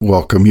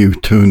Welcome. You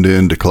tuned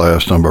in to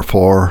class number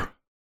 4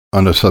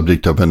 on the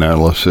subject of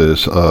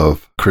analysis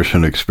of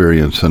Christian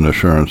experience and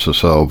assurance of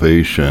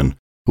salvation.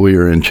 We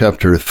are in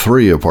chapter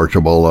 3 of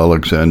Archibald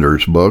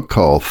Alexander's book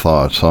called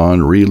Thoughts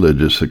on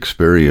Religious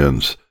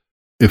Experience.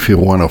 If you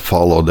want to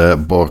follow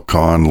that book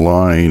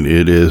online,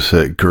 it is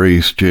at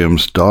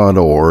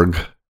gracegems.org.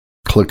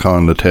 Click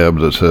on the tab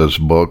that says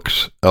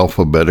Books,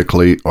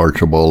 alphabetically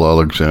Archibald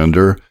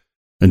Alexander,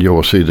 and you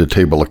will see the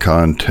table of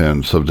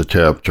contents of the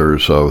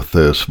chapters of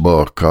this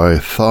book. I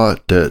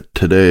thought that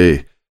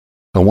today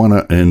I want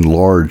to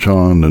enlarge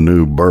on the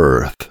new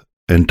birth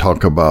and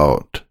talk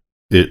about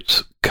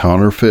its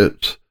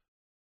counterfeits,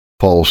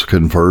 false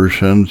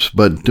conversions,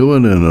 but do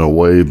it in a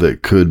way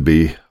that could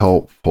be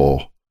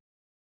helpful.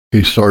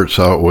 He starts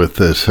out with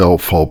this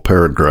helpful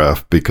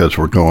paragraph because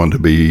we're going to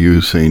be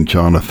using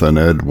Jonathan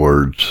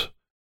Edwards.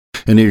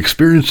 In the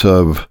experience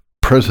of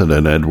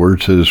President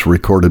Edwards is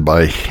recorded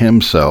by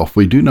himself.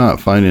 We do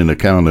not find an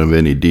account of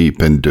any deep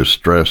and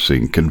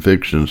distressing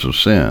convictions of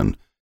sin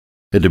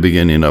at the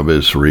beginning of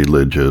his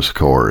religious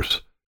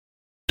course.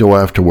 Though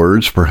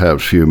afterwards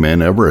perhaps few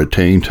men ever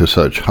attained to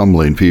such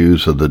humbling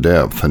views of the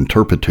depth and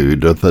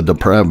turpitude of the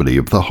depravity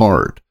of the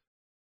heart.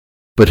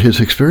 But his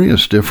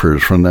experience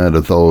differs from that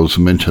of those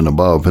mentioned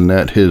above, in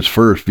that his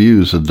first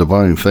views of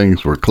divine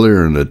things were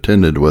clear and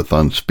attended with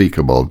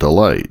unspeakable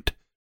delight.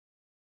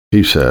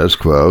 He says,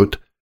 quote,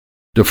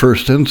 "The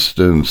first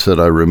instance that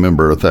I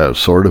remember of that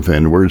sort of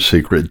inward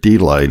secret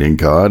delight in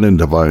God and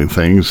divine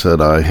things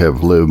that I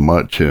have lived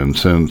much in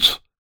since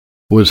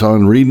was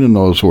on reading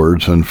those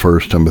words in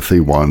 1 Timothy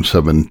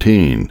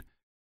 1:17.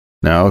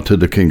 Now to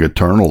the King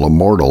eternal,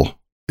 immortal,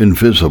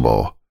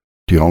 invisible,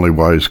 the only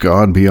wise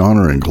God, be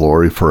honor and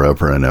glory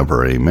forever and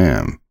ever.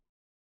 Amen."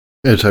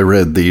 As I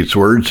read these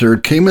words, there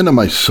came into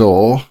my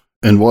soul,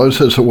 and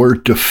was, as it were,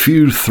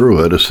 diffused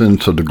through it, a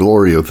sense of the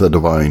glory of the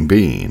divine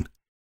being.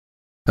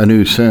 A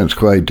new sense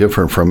quite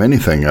different from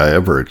anything I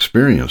ever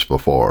experienced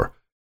before.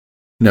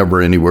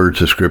 Never any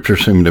words of Scripture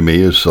seemed to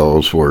me as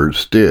those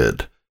words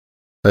did.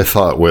 I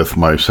thought with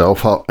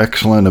myself how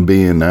excellent a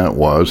being that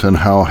was, and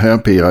how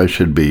happy I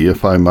should be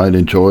if I might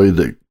enjoy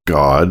the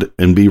God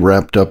and be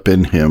wrapped up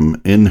in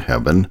him in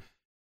heaven,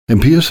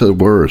 and be, as it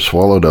were,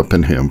 swallowed up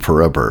in him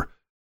forever.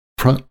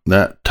 From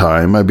that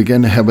time I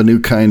began to have a new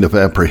kind of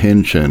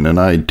apprehension and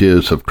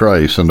ideas of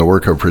Christ and the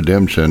work of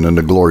redemption and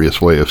the glorious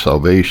way of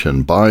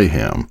salvation by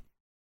him.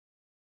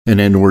 An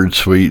inward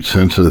sweet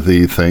sense of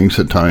these things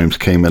at times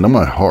came into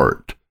my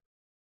heart,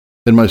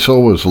 and my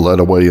soul was led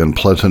away in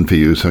pleasant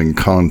views and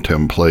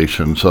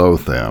contemplations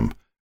of them.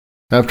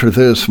 After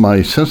this,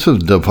 my sense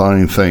of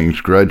divine things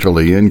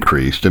gradually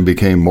increased and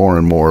became more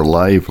and more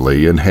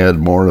lively and had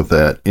more of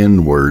that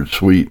inward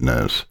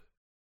sweetness.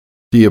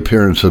 The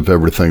appearance of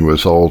everything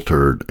was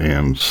altered,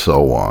 and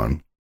so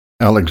on.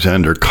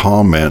 Alexander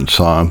comments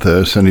on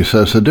this, and he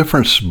says the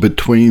difference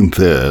between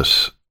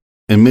this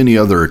and many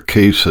other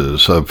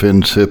cases of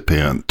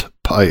incipient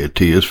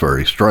piety is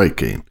very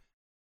striking.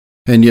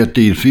 And yet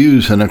these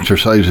views and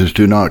exercises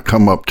do not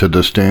come up to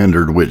the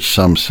standard which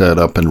some set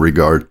up in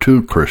regard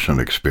to Christian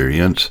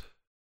experience,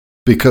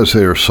 because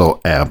they are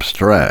so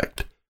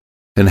abstract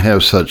and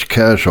have such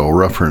casual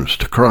reference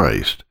to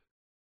Christ,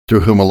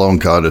 through whom alone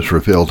God is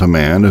revealed to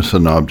man as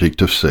an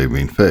object of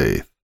saving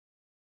faith.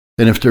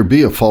 And if there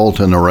be a fault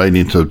in the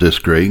writings of this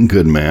great and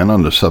good man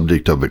on the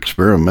subject of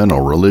experimental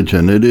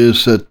religion, it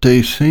is that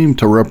they seem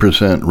to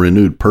represent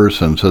renewed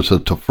persons as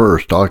at the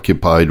first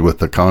occupied with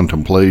the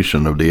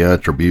contemplation of the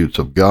attributes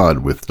of God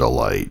with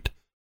delight,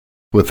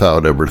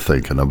 without ever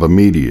thinking of a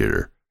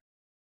mediator.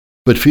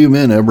 But few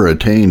men ever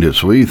attained,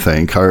 as we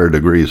think, higher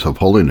degrees of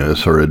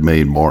holiness, or had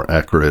made more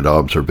accurate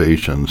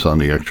observations on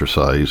the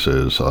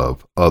exercises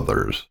of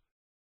others.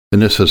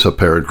 And this is a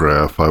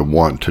paragraph I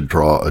want to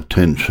draw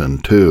attention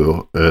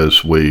to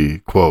as we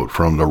quote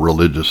from the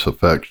Religious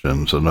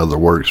Affections and other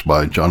works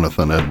by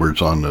Jonathan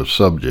Edwards on this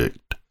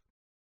subject.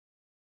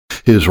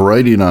 His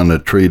writing on the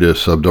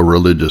treatise of the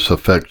religious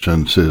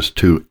affections is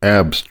too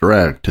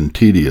abstract and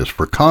tedious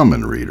for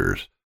common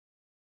readers,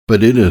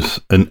 but it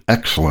is an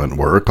excellent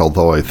work,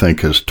 although I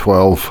think his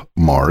 12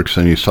 marks,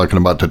 and he's talking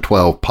about the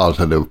 12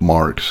 positive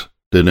marks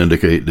that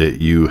indicate that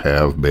you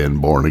have been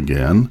born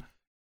again,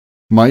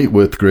 might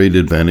with great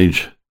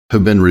advantage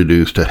have been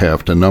reduced to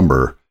half the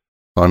number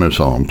on its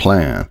own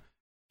plan.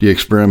 The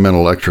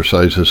experimental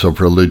exercises of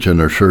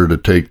religion are sure to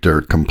take their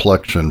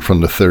complexion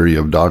from the theory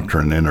of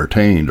doctrine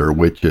entertained, or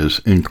which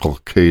is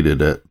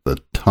inculcated at the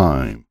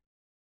time.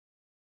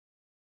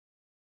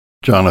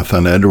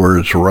 Jonathan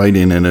Edwards,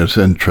 writing in his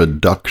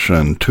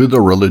introduction to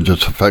the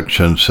Religious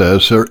Affections,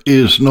 says, "There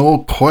is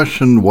no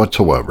question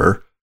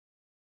whatsoever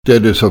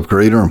that is of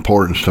greater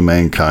importance to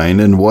mankind,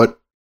 and what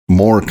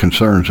more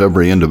concerns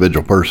every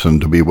individual person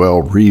to be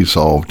well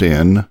resolved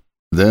in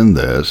than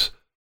this: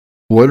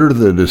 what are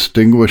the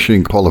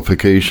distinguishing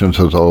qualifications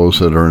of those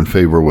that are in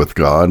favor with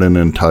God and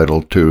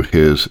entitled to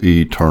his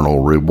eternal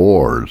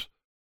rewards,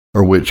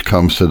 or which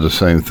comes to the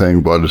same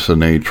thing, what is the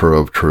nature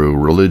of true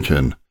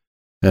religion?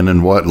 and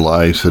in what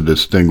lies the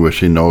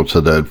distinguishing notes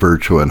of that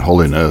virtue and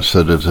holiness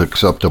that is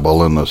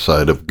acceptable in the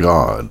sight of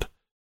God.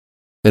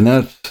 And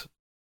that's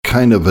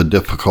kind of a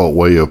difficult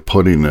way of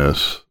putting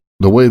this.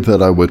 The way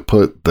that I would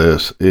put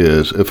this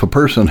is, if a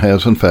person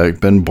has in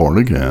fact been born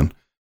again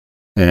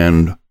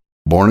and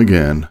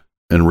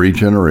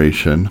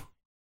regeneration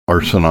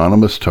are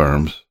synonymous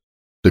terms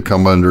to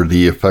come under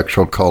the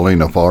effectual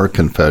calling of our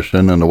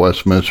confession in the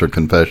Westminster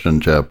Confession,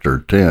 chapter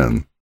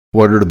 10.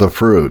 What are the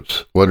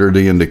fruits? What are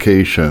the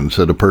indications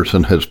that a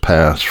person has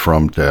passed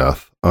from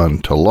death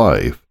unto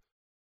life?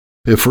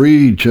 If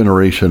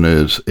regeneration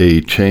is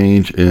a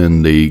change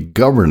in the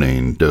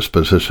governing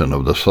disposition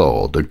of the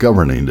soul, the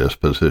governing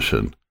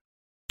disposition,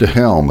 the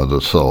helm of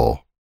the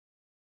soul,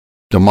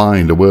 the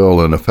mind, the will,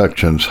 and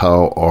affections,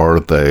 how are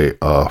they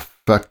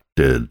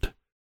affected?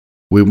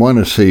 We want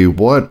to see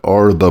what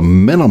are the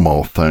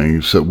minimal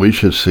things that we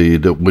should see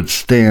that would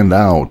stand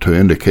out to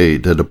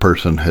indicate that a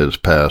person has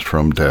passed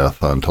from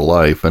death unto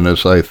life. And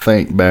as I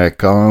think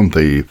back on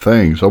the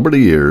things over the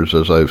years,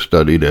 as I've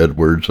studied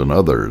Edwards and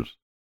others,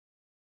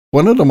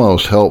 one of the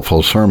most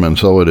helpful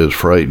sermons, though it is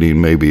frightening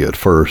maybe at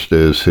first,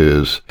 is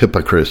his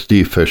Hypocrites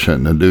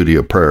Deficient in the Duty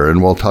of Prayer.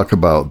 And we'll talk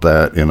about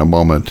that in a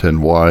moment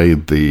and why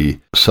the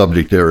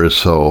subject there is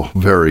so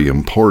very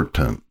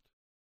important.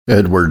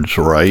 Edwards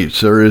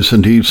writes, there is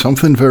indeed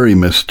something very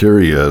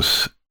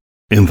mysterious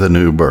in the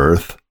new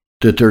birth,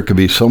 that there could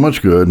be so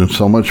much good and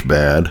so much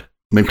bad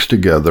mixed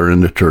together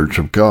in the Church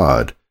of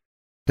God,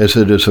 as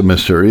it is a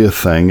mysterious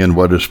thing, and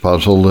what has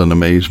puzzled and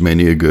amazed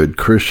many a good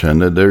Christian,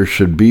 that there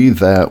should be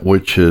that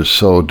which is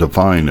so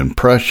divine and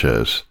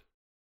precious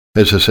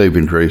as the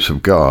saving grace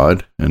of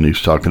God, and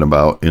he's talking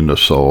about in the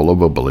soul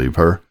of a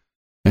believer,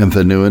 and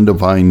the new and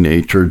divine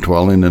nature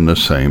dwelling in the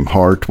same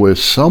heart, with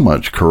so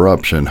much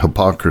corruption,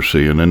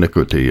 hypocrisy, and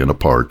iniquity in a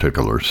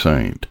particular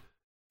saint.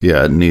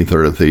 Yet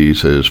neither of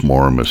these is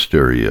more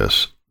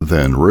mysterious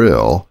than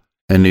real,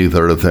 and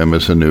neither of them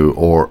is a new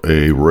or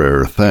a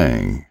rare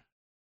thing.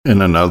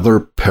 In another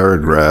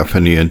paragraph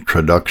in the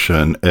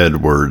introduction,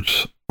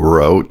 Edwards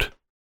wrote,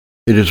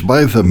 it is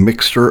by the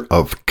mixture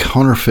of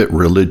counterfeit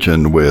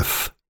religion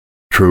with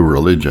true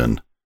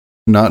religion,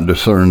 not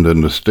discerned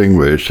and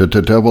distinguished, that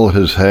the devil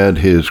has had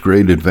his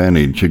great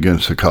advantage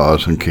against the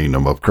cause and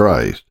kingdom of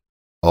Christ,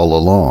 all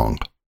along,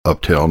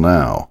 up till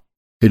now.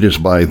 It is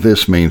by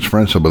this means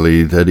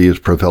principally that he has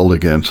prevailed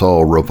against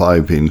all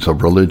revivings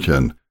of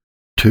religion.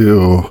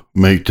 To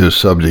make this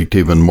subject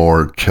even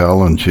more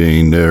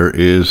challenging, there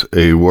is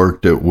a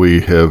work that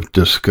we have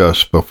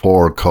discussed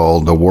before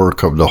called the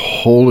work of the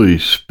Holy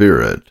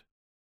Spirit,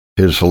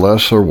 his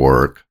lesser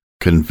work,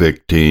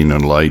 convicting,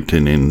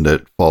 enlightening,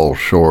 that falls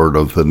short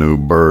of the new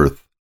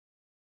birth,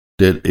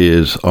 that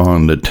is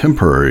on the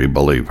temporary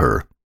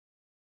believer.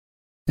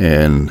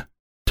 And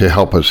to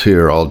help us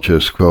here, I'll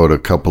just quote a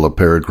couple of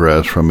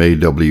paragraphs from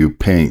A.W.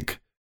 Pink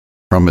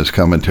from his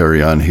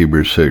commentary on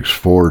Hebrews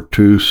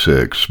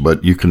 6:4-6,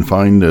 but you can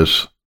find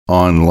this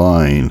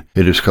online.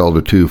 It is called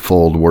the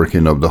twofold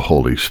working of the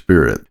Holy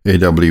Spirit.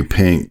 A.W.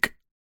 Pink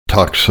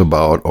talks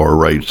about or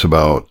writes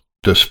about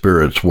the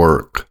Spirit's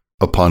work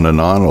upon a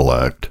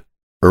non-elect,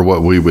 or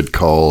what we would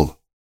call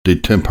the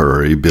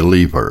temporary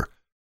believer.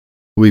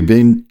 We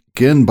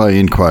begin by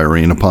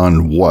inquiring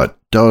upon what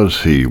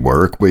does he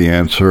work. We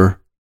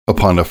answer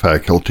upon the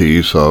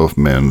faculties of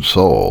men's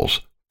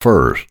souls.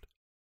 First,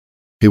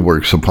 he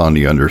works upon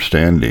the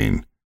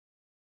understanding.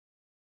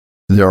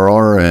 There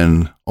are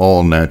in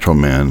all natural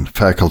men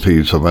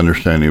faculties of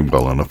understanding,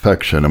 will, and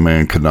affection. A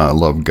man could not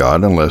love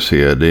God unless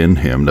he had in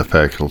him the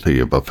faculty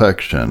of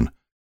affection.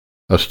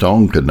 A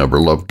stone could never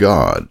love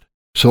God.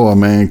 So a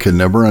man can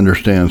never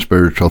understand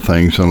spiritual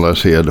things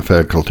unless he had the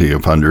faculty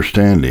of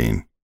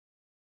understanding.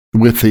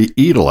 With the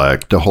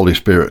elect, the Holy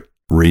Spirit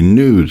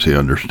renews the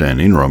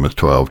understanding, Romans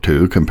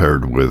 12:2,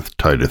 compared with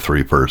Titus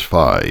 3, verse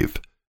 5.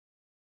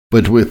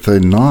 But with the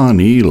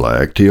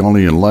non-elect, he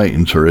only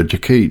enlightens or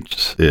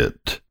educates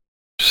it.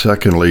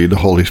 Secondly, the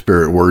Holy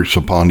Spirit works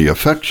upon the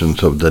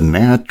affections of the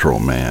natural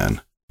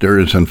man. There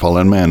is in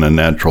fallen man a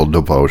natural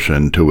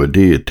devotion to a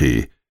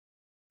deity.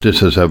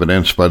 This is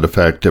evidenced by the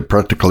fact that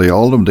practically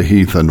all of the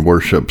heathen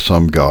worship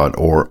some god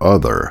or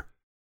other.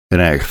 In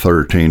Acts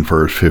 13,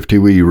 verse 50,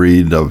 we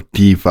read of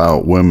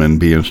devout women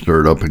being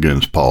stirred up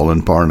against Paul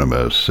and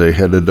Barnabas. They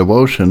had a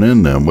devotion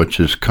in them which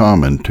is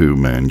common to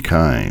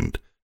mankind.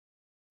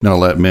 Now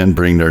let men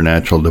bring their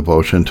natural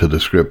devotion to the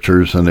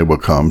Scriptures, and they will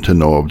come to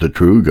know of the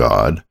true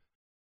God,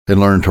 and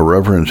learn to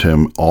reverence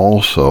him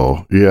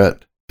also.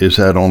 Yet is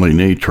that only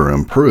nature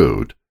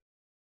improved?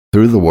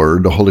 Through the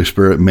Word, the Holy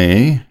Spirit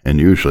may, and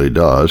usually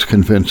does,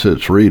 convince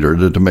its reader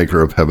that the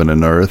Maker of heaven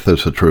and earth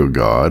is a true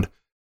God,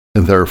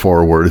 and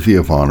therefore worthy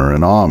of honor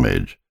and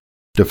homage.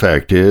 The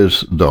fact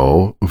is,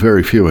 though,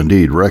 very few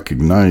indeed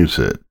recognize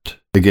it.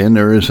 Again,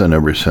 there is in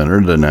every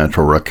sinner the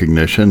natural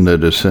recognition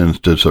that his sins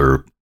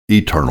deserve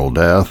eternal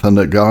death, and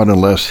that God,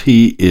 unless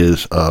he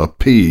is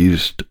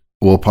appeased,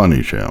 will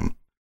punish him.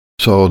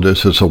 So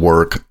this is a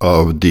work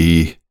of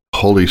the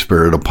Holy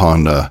Spirit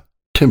upon the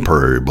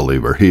temporary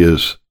believer. He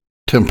is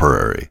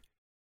temporary.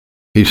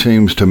 He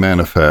seems to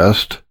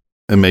manifest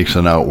and makes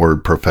an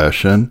outward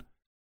profession,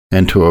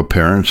 and to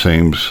appearance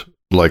seems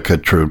like a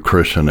true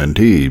Christian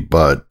indeed,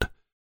 but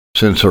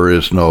since there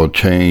is no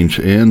change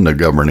in the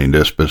governing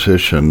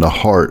disposition, the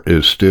heart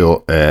is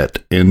still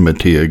at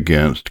enmity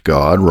against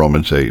God,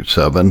 Romans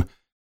 8:7,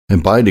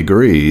 and by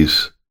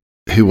degrees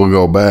he will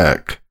go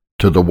back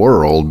to the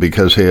world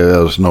because he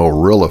has no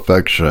real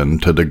affection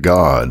to the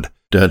God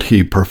that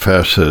he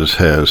professes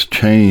has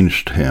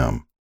changed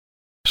him.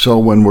 So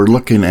when we're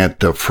looking at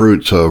the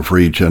fruits of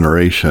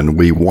regeneration,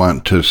 we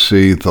want to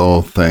see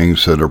those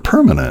things that are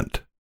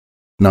permanent,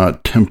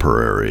 not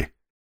temporary.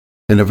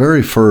 And the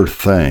very first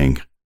thing,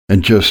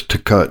 and just to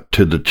cut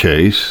to the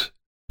chase,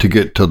 to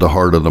get to the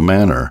heart of the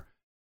matter,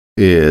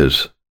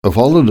 is of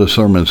all of the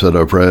sermons that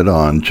I've read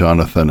on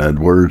Jonathan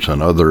Edwards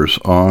and others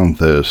on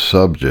this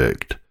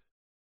subject,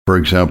 for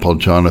example,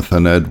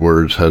 Jonathan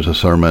Edwards has a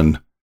sermon,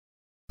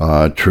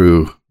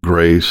 True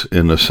Grace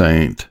in the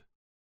Saint,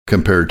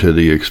 compared to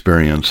the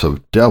experience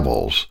of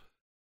devils,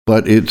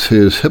 but it's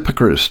his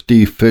hypocrites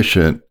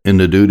deficient in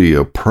the duty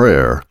of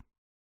prayer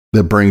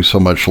that brings so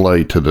much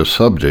light to the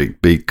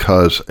subject,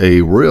 because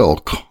a real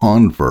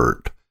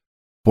convert,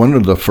 one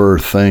of the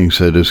first things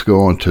that is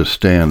going to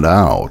stand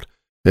out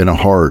in a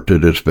heart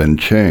that has been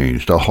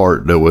changed, a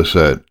heart that was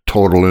at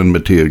total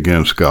enmity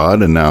against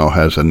God and now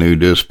has a new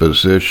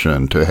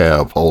disposition to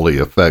have holy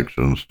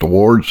affections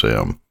towards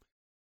him,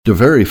 the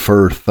very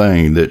first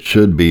thing that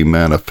should be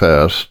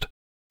manifest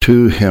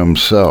to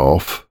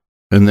himself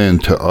and then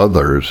to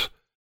others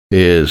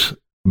is,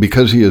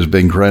 because he has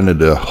been granted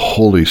the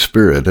Holy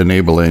Spirit,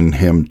 enabling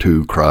him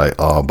to cry,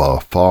 Abba,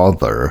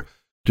 Father,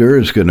 there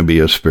is going to be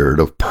a spirit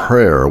of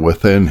prayer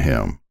within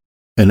him.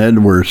 An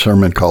Edwards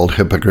sermon called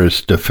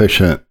Hypocrites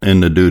Deficient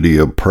in the Duty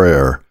of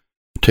Prayer,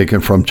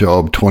 taken from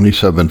Job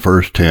 27,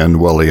 verse 10,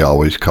 will he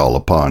always call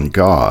upon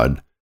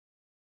God?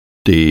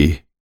 The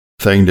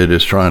thing that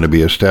is trying to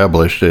be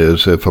established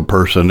is, if a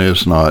person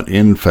is not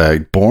in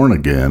fact born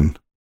again,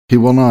 he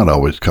will not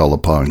always call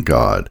upon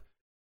God.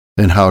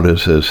 And how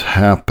does this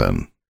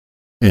happen?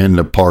 In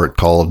the part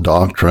called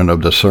Doctrine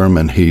of the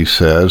Sermon, he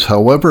says,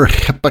 however,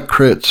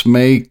 hypocrites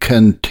may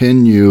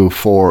continue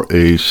for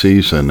a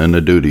season in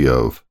the duty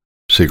of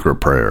secret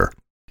prayer,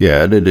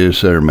 yet it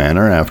is their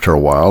manner after a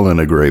while in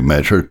a great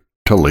measure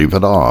to leave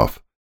it off.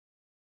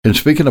 In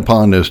speaking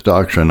upon this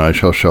doctrine, I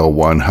shall show,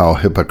 1, how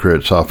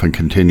hypocrites often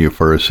continue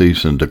for a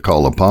season to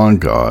call upon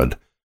God,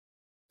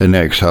 and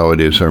next, how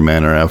it is their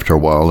manner after a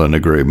while in a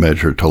great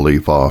measure to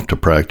leave off the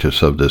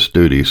practice of this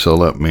duty. So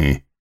let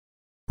me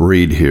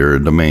read here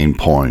the main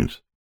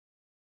points.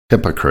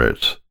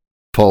 Hypocrites,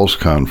 false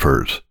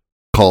converts,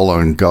 call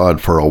on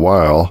God for a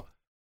while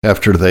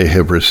after they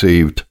have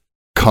received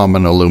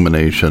common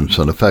illuminations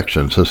and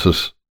affections. This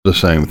is the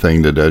same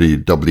thing that Eddie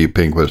W.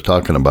 Pink was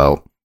talking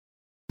about,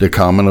 the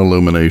common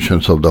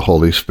illuminations of the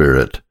Holy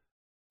Spirit,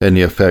 and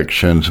the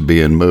affections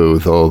being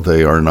moved, though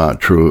they are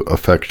not true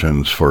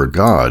affections for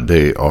God.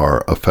 They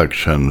are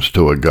affections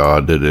to a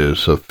God that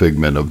is a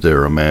figment of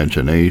their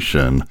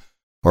imagination,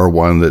 or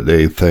one that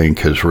they think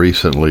has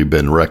recently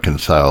been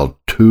reconciled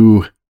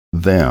to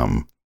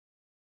them.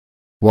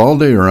 While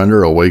they are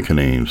under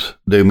awakenings,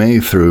 they may,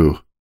 through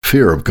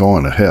fear of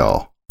going to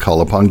hell,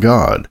 call upon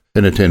God,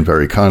 and attend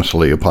very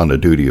constantly upon the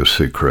duty of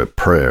secret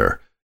prayer.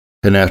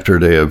 And after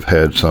they have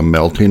had some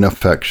melting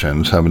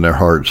affections, having their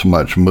hearts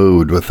much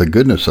moved with the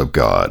goodness of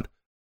God,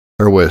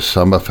 or with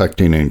some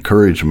affecting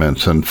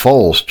encouragements and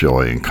false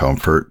joy and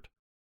comfort,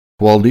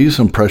 while these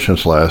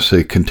impressions last,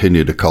 they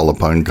continue to call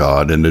upon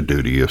God in the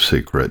duty of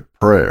secret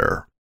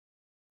prayer.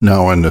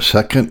 Now, in the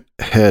second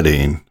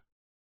heading,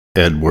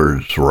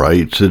 Edwards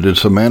writes, it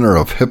is a manner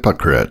of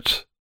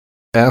hypocrites,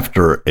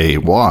 after a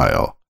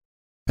while,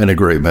 in a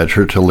great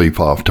measure to leave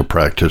off the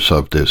practice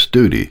of this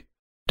duty,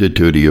 the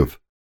duty of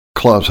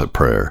closet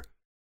prayer,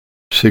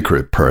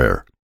 secret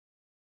prayer.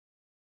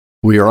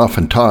 We are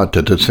often taught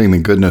that the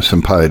seeming goodness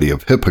and piety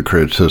of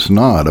hypocrites is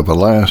not of a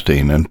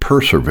lasting and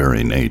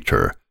persevering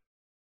nature.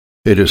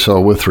 It is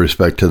so with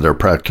respect to their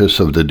practice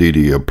of the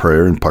duty of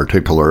prayer in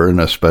particular, and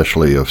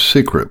especially of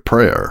secret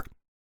prayer.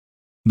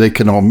 They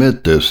can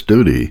omit this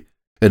duty,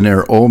 and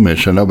their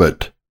omission of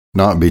it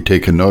not be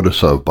taken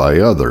notice of by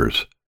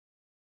others,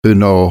 who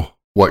know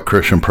what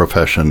Christian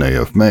profession they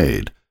have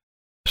made,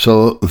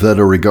 so that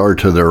a regard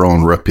to their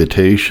own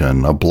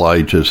reputation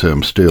obliges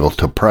them still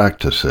to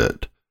practice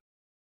it.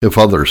 If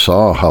others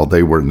saw how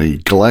they were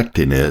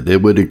neglecting it,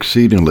 it would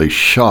exceedingly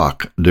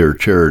shock their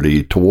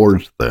charity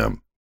towards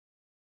them.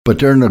 But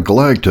their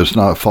neglect does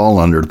not fall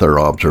under their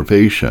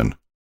observation,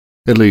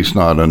 at least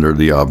not under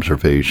the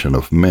observation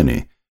of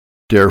many.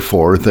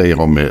 Therefore, they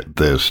omit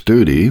this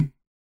duty,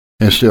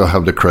 and still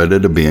have the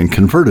credit of being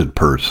converted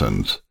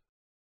persons.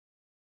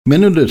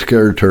 Men of this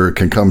character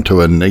can come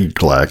to a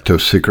neglect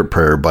of secret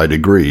prayer by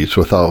degrees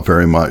without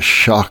very much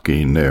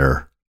shocking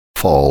their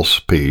false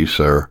peace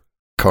or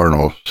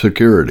carnal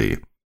security.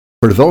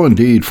 For though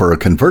indeed for a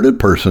converted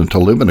person to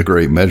live in a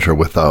great measure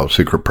without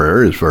secret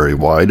prayer is very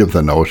wide of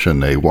the notion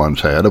they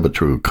once had of a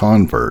true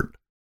convert,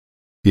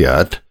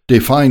 yet They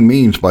find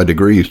means by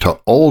degrees to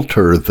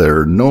alter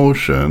their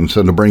notions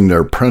and to bring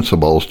their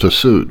principles to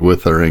suit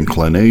with their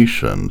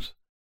inclinations.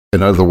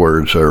 In other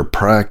words, their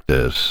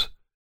practice.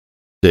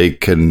 They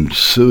can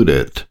suit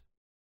it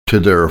to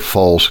their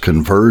false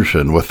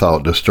conversion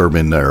without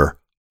disturbing their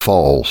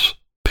false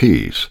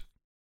peace.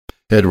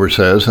 Edward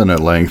says, and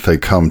at length they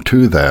come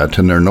to that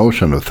in their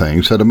notion of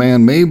things, that a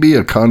man may be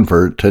a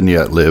convert and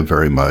yet live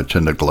very much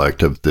in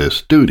neglect of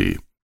this duty.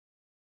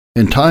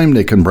 In time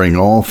they can bring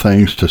all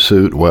things to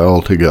suit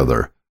well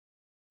together,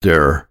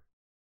 their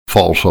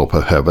false hope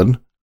of heaven,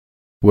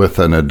 with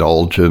an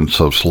indulgence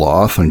of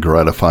sloth and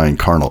gratifying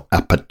carnal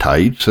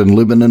appetites, and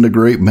living in a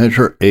great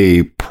measure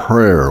a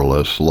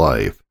prayerless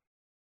life.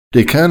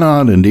 They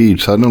cannot indeed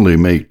suddenly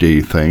make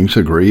these things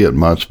agree. It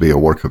must be a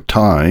work of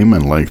time,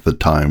 and length of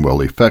time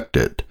will effect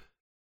it.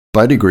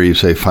 By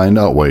degrees they find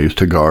out ways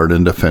to guard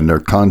and defend their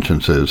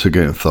consciences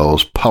against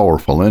those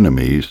powerful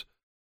enemies,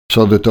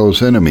 so that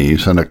those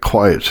enemies and a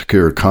quiet,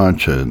 secure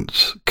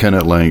conscience can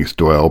at length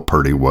dwell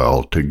pretty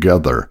well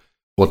together.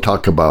 We'll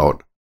talk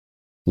about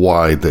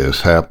why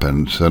this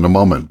happens in a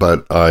moment,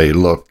 but I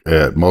look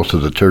at most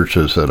of the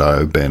churches that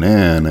I've been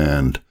in,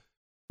 and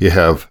you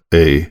have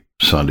a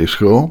Sunday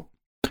school,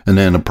 and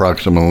then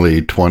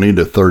approximately 20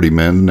 to 30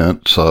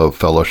 minutes of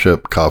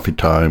fellowship, coffee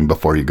time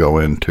before you go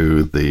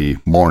into the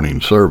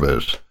morning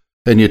service.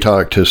 And you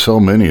talk to so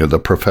many of the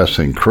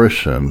professing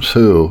Christians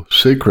who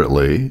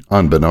secretly,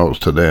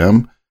 unbeknownst to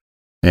them,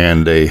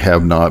 and they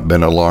have not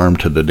been alarmed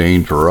to the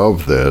danger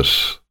of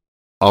this,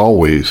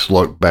 always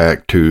look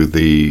back to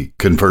the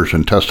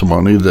conversion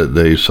testimony that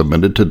they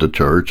submitted to the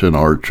church. In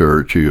our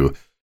church, you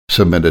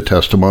submit a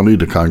testimony,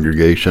 the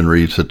congregation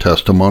reads the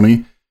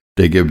testimony,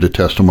 they give the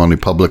testimony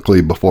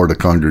publicly before the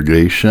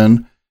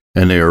congregation,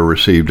 and they are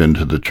received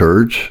into the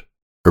church,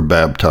 are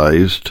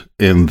baptized,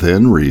 and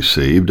then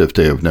received, if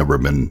they have never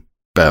been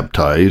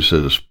baptized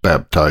as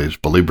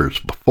baptized believers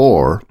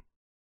before.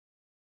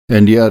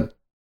 And yet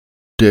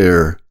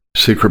their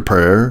secret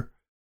prayer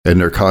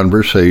and their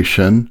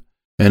conversation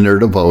and their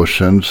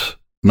devotions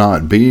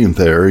not being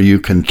there, you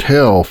can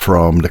tell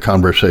from the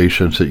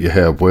conversations that you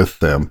have with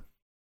them,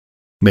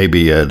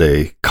 maybe at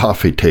a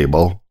coffee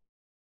table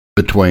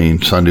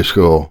between Sunday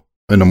school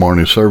and the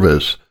morning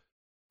service,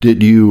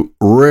 that you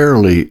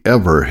rarely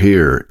ever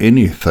hear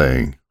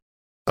anything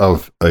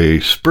of a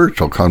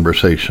spiritual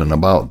conversation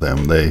about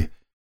them. They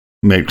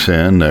mix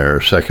in their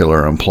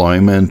secular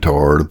employment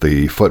or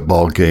the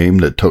football game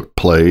that took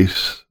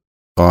place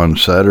on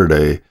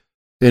Saturday,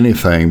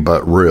 anything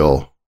but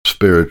real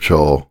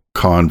spiritual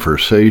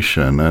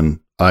conversation.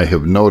 And I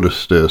have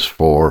noticed this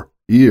for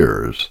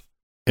years.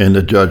 In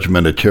the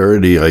judgment of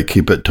charity, I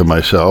keep it to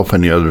myself,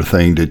 and the other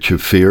thing that you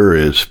fear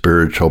is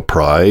spiritual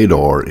pride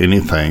or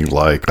anything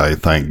like, I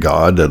thank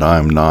God that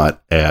I'm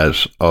not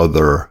as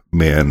other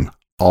men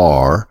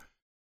are.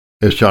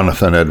 As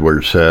Jonathan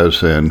Edwards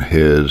says in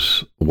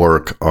his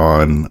work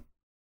on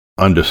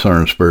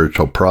undiscerned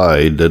spiritual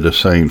pride, that a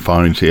saint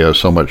finds he has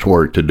so much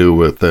work to do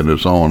within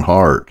his own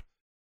heart.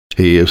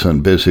 He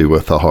isn't busy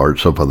with the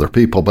hearts of other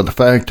people, but the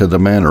fact of the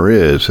matter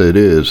is, it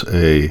is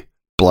a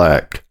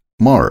black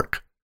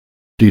mark.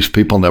 These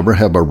people never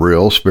have a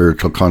real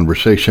spiritual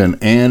conversation,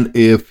 and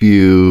if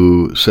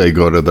you say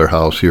go to their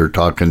house, you're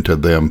talking to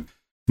them,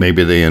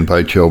 maybe they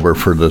invite you over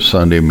for the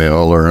Sunday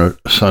meal or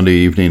a Sunday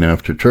evening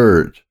after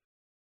church.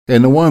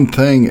 And the one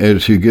thing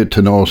is, you get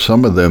to know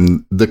some of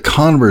them, the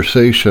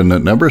conversation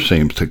that never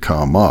seems to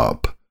come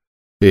up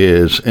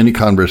is any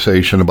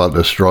conversation about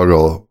the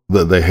struggle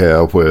that they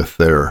have with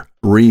their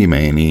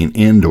remaining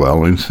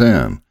indwelling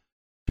sin.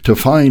 To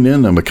find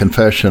in them a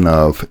confession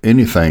of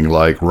anything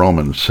like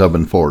Romans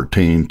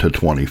 7:14 to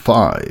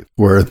 25,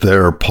 where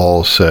there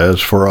Paul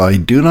says, "For I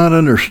do not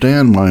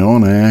understand my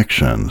own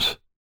actions.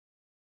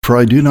 For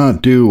I do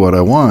not do what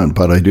I want,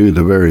 but I do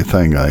the very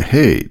thing I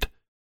hate.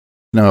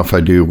 Now if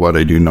I do what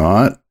I do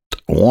not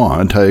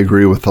want, I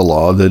agree with the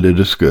law that it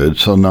is good,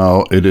 so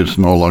now it is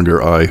no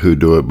longer I who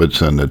do it, but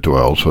sin that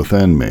dwells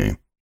within me."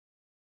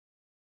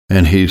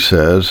 And he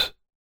says,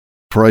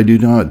 "For I do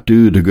not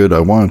do the good I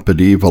want, but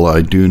evil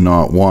I do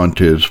not want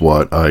is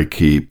what I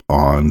keep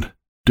on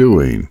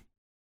doing.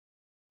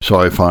 So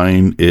I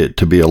find it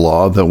to be a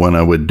law that when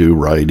I would do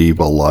right,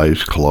 evil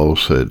lies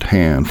close at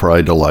hand. For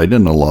I delight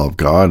in the law of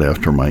God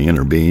after my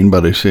inner being,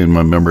 but I see in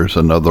my members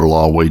another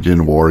law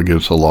waging war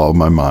against the law of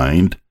my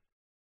mind,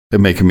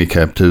 and making me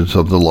captives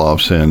of the law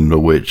of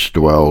sin which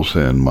dwells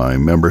in my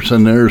members."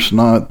 And there's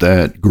not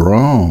that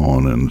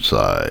groan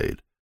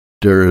inside.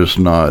 There is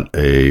not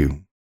a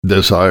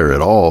desire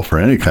at all for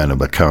any kind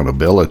of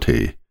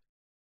accountability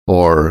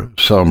or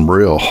some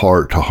real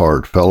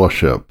heart-to-heart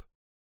fellowship.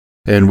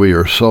 And we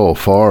are so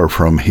far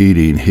from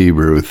heeding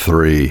Hebrews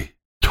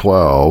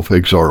 3:12,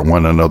 exhort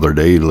one another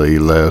daily,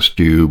 lest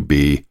you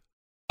be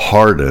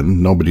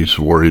hardened. Nobody's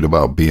worried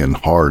about being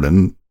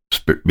hardened,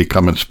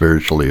 becoming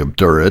spiritually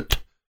obdurate,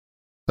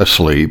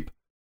 asleep,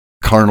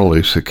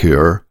 carnally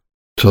secure.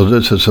 So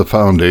this is a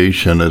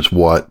foundation, is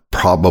what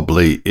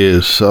probably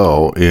is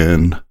so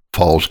in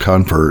false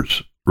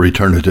converts.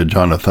 Returning to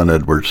Jonathan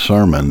Edwards'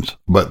 sermons,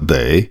 but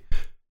they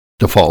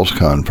The false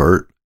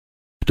convert,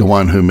 the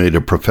one who made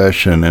a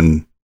profession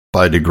and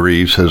by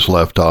degrees has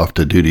left off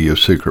the duty of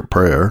secret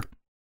prayer.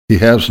 He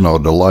has no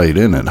delight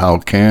in it. How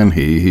can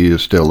he? He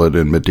is still at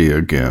enmity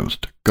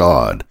against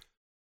God.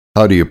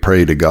 How do you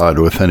pray to God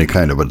with any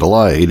kind of a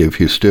delight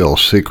if you still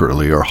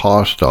secretly are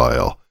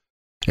hostile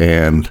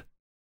and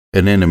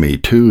an enemy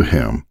to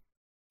him?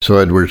 So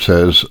Edwards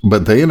says,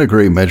 but they in a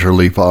great measure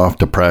leave off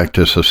to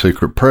practice a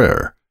secret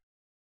prayer,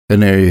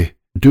 and they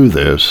do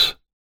this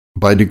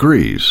by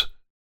degrees.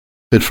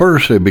 At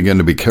first they begin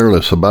to be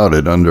careless about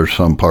it under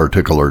some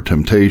particular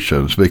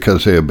temptations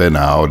because they have been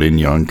out in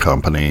young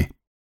company,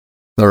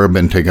 or have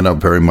been taken up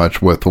very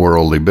much with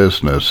worldly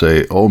business.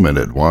 They omit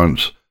it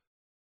once.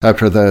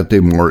 After that they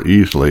more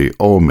easily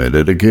omit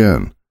it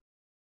again.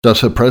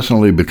 Thus it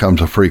presently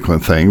becomes a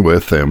frequent thing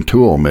with them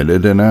to omit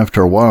it, and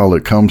after a while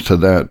it comes to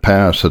that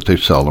pass that they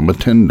seldom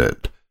attend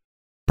it.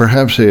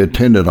 Perhaps they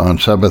attend it on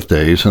Sabbath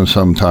days and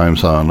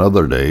sometimes on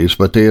other days,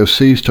 but they have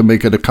ceased to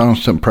make it a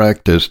constant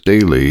practice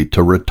daily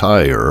to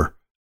retire,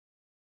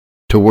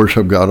 to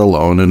worship God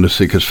alone and to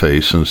seek his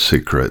face in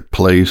secret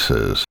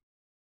places.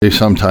 They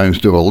sometimes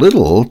do a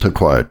little to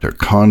quiet their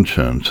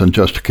conscience and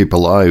just to keep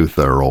alive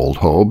their old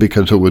hoe,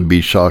 because it would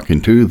be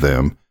shocking to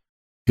them,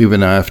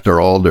 even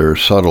after all their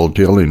subtle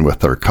dealing with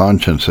their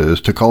consciences,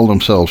 to call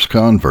themselves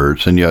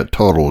converts and yet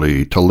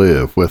totally to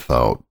live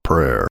without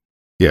prayer.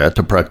 Yet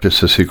to practice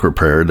the secret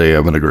prayer they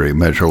have in a great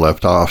measure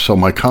left off. So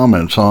my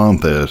comments on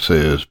this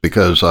is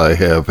because I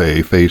have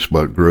a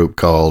Facebook group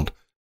called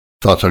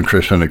Thoughts on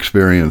Christian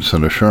Experience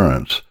and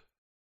Assurance.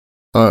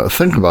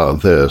 Think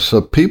about this.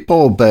 The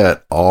people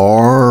that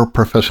are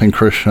professing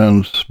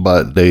Christians,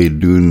 but they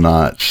do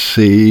not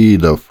see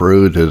the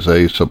fruit as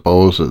they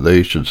suppose that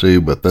they should see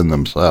within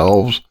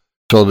themselves.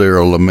 So they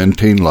are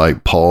lamenting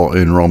like Paul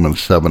in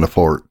Romans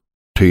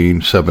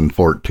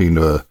 7:14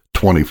 to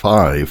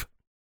 25.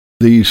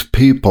 These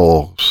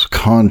people's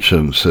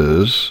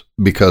consciences,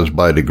 because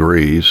by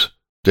degrees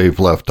they've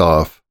left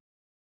off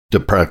the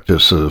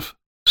practice of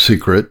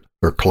secret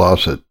or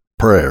closet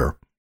prayer,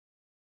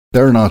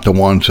 they're not the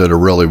ones that are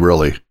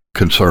really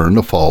concerned,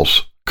 the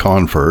false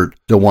convert,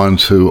 the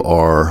ones who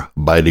are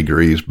by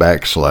degrees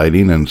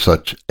backsliding in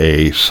such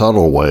a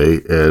subtle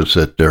way as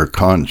that their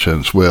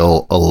conscience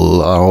will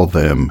allow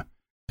them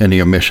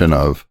any omission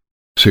of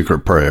secret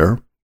prayer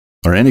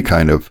or any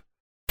kind of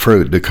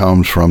fruit that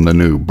comes from the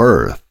new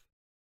birth.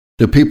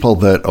 The people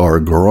that are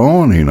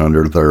groaning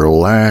under their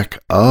lack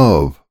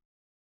of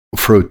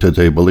fruit that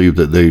they believe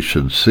that they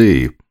should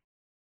see,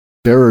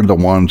 they're the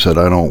ones that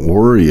I don't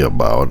worry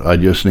about. I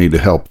just need to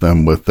help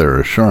them with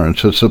their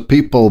assurance. It's the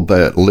people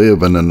that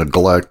live in the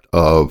neglect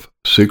of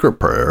secret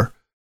prayer,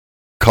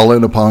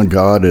 calling upon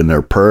God in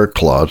their prayer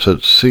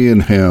closets,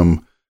 seeing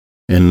him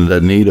in the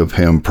need of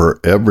him for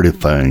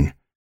everything,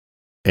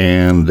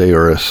 and they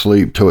are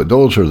asleep to it.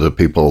 Those are the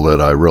people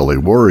that I really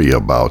worry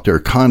about. Their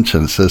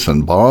conscience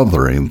isn't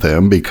bothering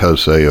them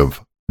because they have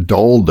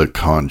dulled the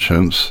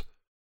conscience,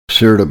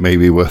 seared it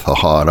maybe with a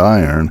hot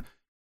iron,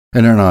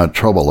 and they're not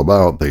troubled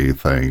about these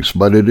things.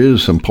 But it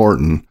is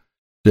important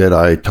that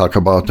I talk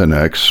about the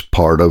next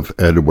part of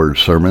Edwards'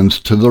 sermons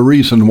to the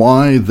reason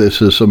why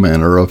this is a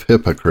manner of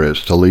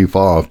hypocrites to leave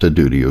off the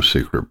duty of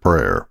secret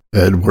prayer.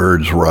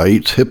 Edwards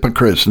writes,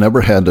 hypocrites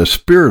never had the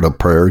spirit of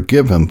prayer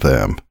given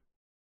them.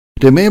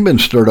 They may have been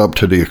stirred up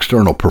to the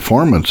external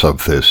performance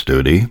of this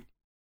duty,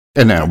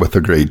 and that with a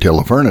great deal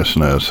of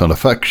earnestness and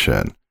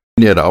affection,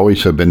 and yet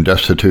always have been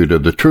destitute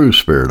of the true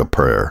spirit of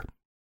prayer.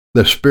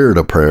 The spirit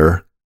of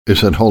prayer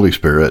is an Holy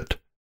Spirit,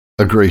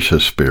 a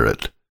gracious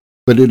Spirit.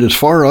 But it is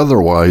far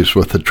otherwise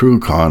with the true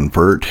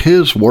convert.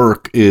 His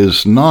work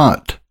is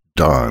not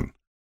done.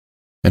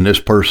 And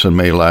this person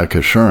may lack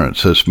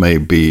assurance. This may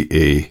be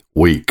a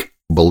weak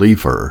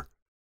believer.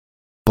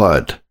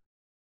 But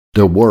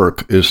the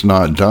work is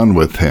not done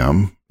with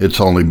him. It's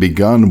only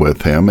begun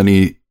with him, and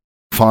he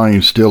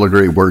finds still a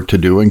great work to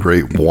do and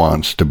great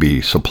wants to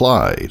be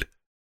supplied.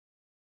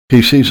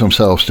 He sees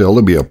himself still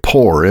to be a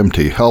poor,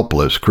 empty,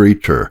 helpless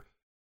creature,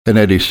 and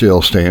that he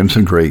still stands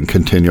in great and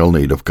continual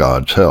need of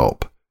God's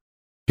help.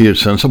 He is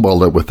sensible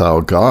that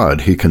without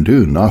God he can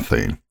do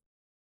nothing.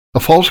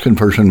 A false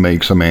conversion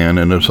makes a man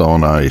in his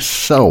own eyes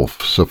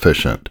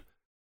self-sufficient.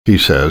 He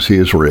says he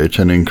is rich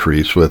and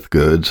increased with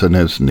goods and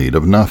has need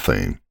of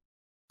nothing,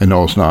 and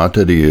knows not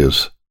that he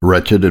is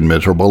wretched and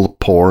miserable,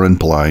 poor and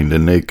blind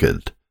and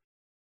naked.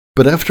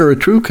 But after a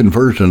true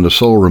conversion the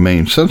soul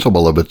remains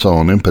sensible of its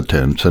own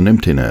impotence and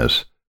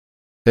emptiness,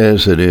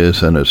 as it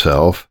is in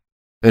itself,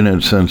 and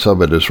its sense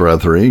of it is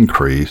rather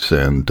increased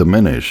and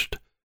diminished.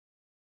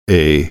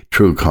 A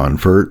true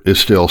convert is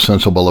still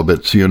sensible of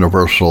its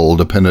universal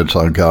dependence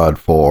on God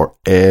for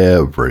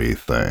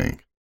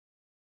everything.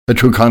 A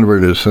true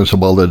convert is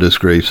sensible that his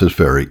grace is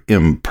very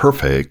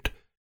imperfect,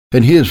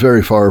 and he is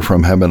very far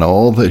from having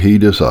all that he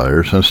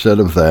desires. Instead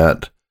of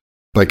that,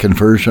 by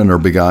conversion are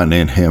begotten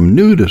in him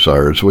new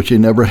desires which he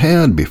never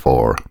had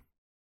before.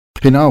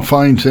 He now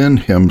finds in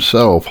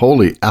himself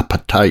holy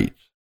appetites,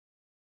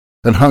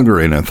 and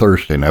hungering and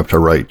thirsting after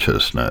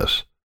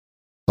righteousness.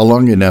 a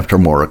longing after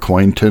more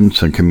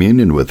acquaintance and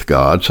communion with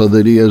God, so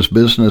that he has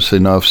business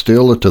enough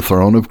still at the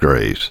throne of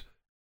grace.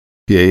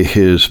 Yea,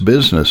 his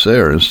business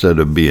there, instead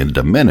of being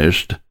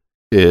diminished,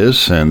 is,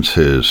 since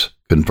his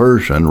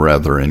conversion,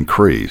 rather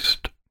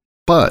increased.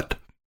 But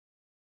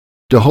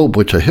the hope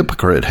which a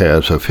hypocrite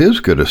has of his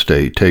good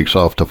estate takes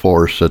off the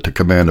force that the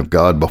command of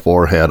God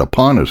before had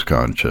upon his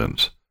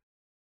conscience,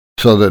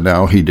 so that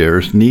now he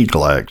dares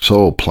neglect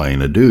so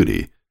plain a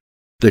duty.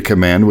 The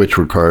command which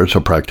requires the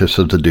practice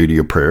of the duty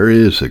of prayer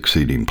is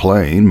exceeding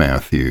plain,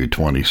 Matthew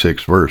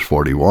 26, verse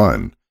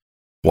 41.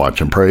 Watch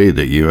and pray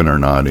that you enter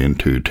not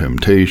into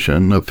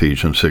temptation,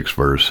 Ephesians 6,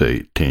 verse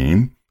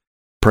 18.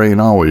 Praying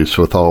always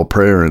with all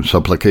prayer and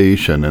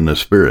supplication in the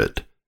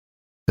Spirit,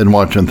 and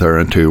watching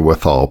thereunto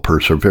with all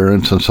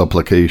perseverance and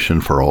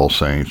supplication for all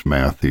saints,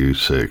 Matthew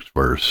 6,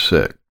 verse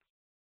 6.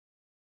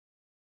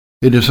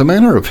 It is a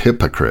manner of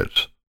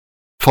hypocrites,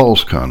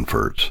 false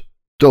converts,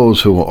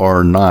 those who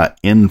are not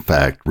in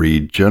fact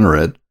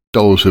regenerate,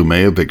 those who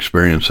may have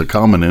experienced the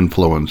common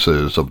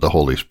influences of the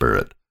Holy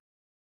Spirit.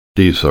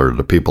 These are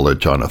the people that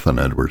Jonathan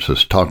Edwards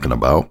is talking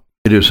about.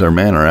 It is their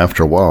manner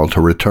after a while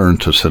to return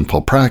to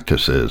sinful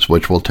practices,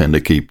 which will tend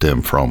to keep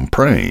them from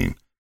praying.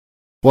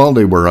 While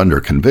they were under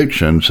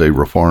convictions, they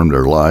reformed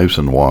their lives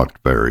and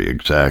walked very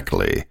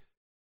exactly.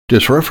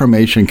 This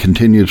reformation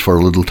continues for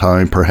a little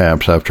time,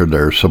 perhaps after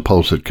their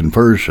supposed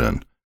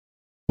conversion,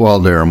 while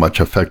they are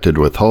much affected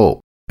with hope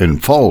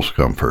and false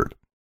comfort.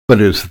 But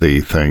as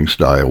the things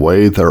die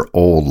away, their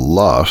old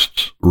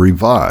lusts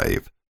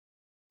revive,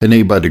 and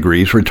they by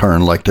degrees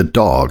return like the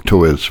dog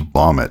to its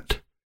vomit,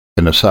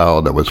 and the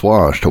sow that was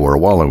washed or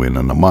wallowing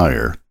in the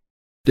mire.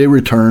 They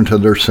return to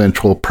their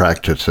sensual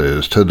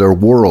practices, to their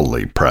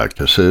worldly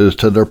practices,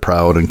 to their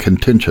proud and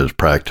contentious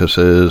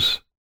practices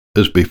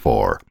as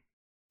before.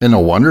 And no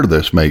wonder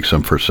this makes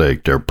them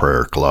forsake their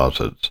prayer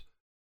closets.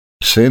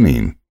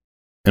 Sinning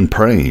and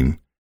praying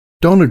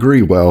don't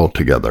agree well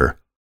together.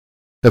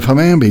 If a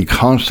man be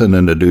constant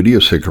in the duty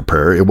of secret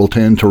prayer, it will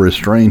tend to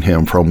restrain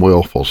him from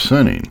willful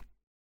sinning.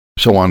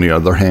 So on the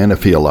other hand,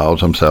 if he allows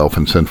himself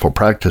in sinful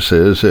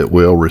practices, it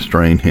will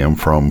restrain him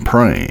from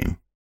praying.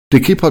 To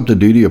keep up the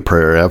duty of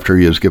prayer after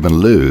he is given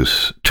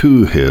loose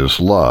to his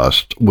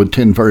lust would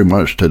tend very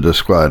much to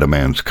disquiet a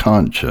man's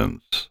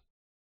conscience.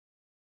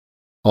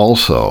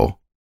 Also,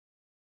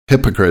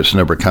 hypocrites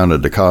never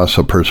counted the cost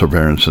of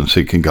perseverance in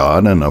seeking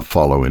God and of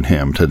following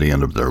him to the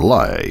end of their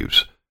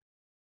lives.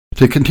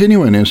 To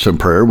continue in instant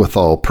prayer with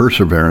all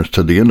perseverance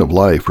to the end of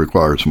life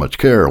requires much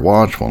care,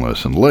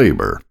 watchfulness, and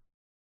labor.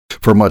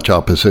 For much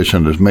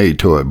opposition is made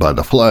to it by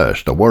the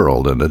flesh, the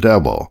world, and the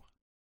devil,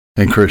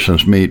 and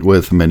Christians meet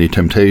with many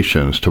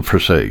temptations to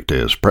forsake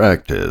this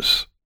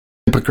practice.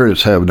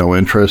 Hypocrites have no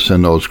interest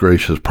in those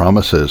gracious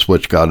promises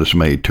which God has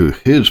made to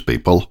his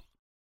people,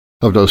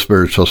 of those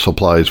spiritual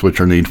supplies which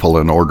are needful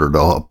in order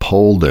to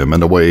uphold them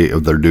in the way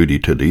of their duty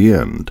to the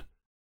end.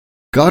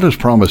 God has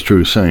promised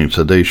true saints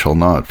that they shall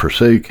not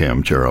forsake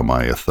him,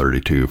 Jeremiah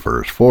 32,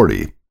 verse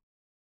 40.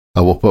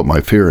 I will put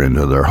my fear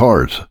into their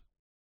hearts,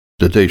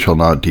 that they shall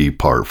not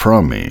depart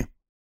from me.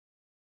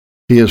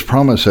 He has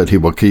promised that he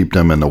will keep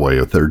them in the way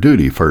of their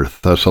duty,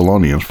 1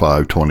 Thessalonians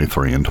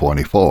 5:23 and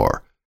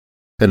 24.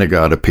 And the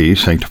God of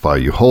peace sanctify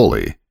you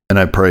wholly. And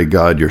I pray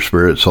God your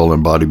spirit, soul,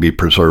 and body be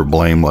preserved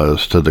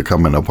blameless to the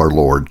coming of our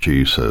Lord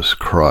Jesus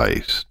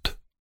Christ.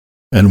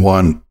 And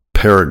one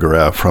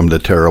paragraph from the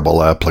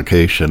terrible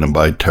application, and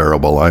by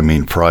terrible I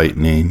mean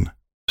frightening,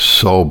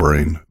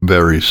 sobering,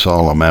 very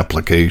solemn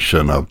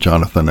application of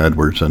Jonathan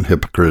Edwards and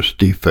hypocrites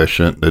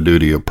deficient in the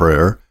duty of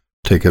prayer,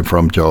 taken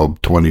from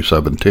Job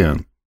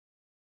 27:10.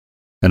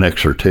 An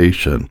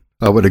exhortation.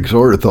 I would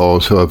exhort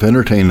those who have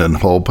entertained in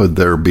hope of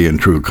their being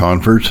true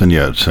converts, and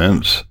yet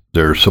since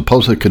their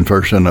supposed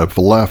conversion have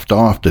left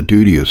off the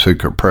duty of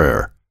secret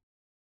prayer,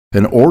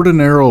 and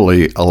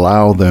ordinarily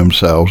allow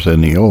themselves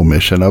in the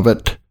omission of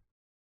it,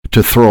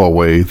 to throw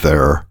away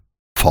their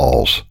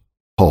false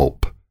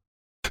hope.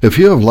 If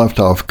you have left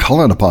off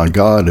calling upon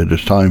God, it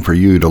is time for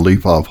you to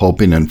leave off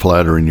hoping and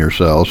flattering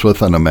yourselves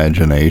with an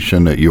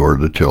imagination that you are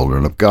the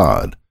children of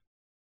God.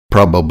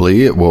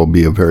 Probably it will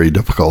be a very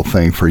difficult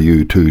thing for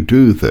you to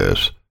do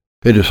this.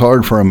 It is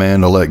hard for a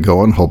man to let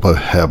go and hope of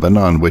heaven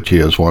on which he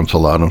has once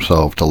allowed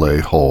himself to lay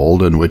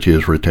hold and which he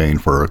has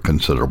retained for a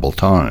considerable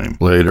time.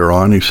 Later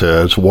on he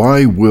says,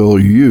 why will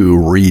you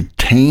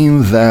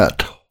retain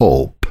that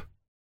hope,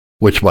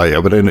 which by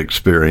evident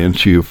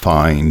experience you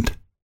find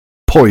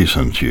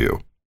poisons you?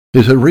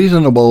 Is it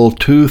reasonable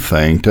to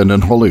think that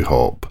in holy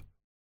hope,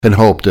 and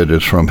hope that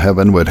is from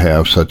heaven, would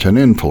have such an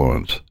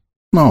influence?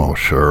 No,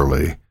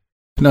 surely.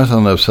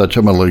 Nothing of such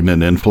a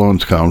malignant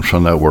influence comes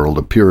from that world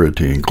of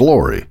purity and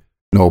glory.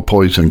 No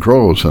poison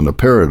grows in the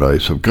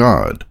paradise of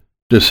God.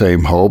 The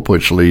same hope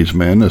which leads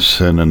men to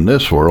sin in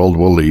this world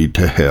will lead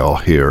to hell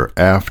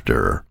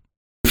hereafter.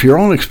 If your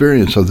own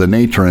experience of the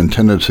nature and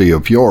tendency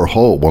of your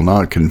hope will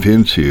not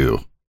convince you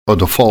of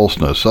the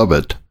falseness of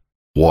it,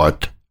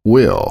 what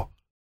will?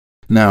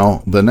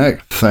 Now, the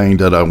next thing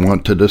that I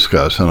want to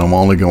discuss, and I'm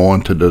only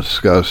going to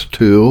discuss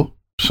two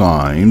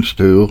signs,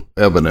 two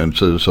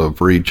evidences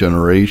of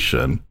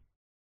regeneration,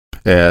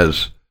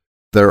 as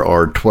there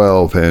are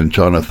 12 in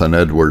Jonathan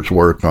Edwards'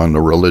 work on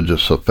the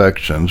religious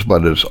affections,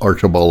 but as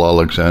Archibald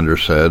Alexander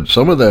said,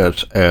 some of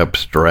that's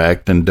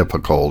abstract and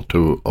difficult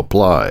to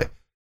apply.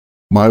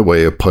 My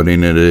way of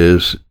putting it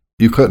is,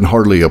 you couldn't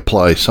hardly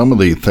apply some of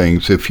these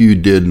things if you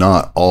did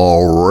not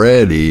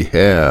already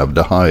have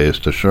the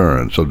highest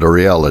assurance of the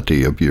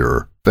reality of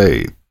your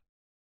faith,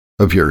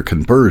 of your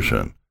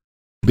conversion.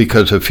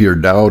 Because if you're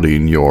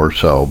doubting your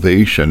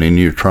salvation and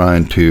you're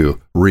trying to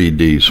read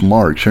these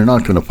marks, you're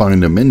not going to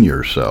find them in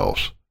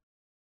yourselves,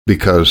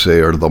 because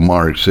they are the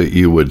marks that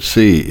you would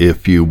see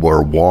if you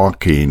were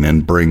walking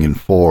and bringing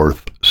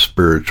forth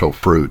spiritual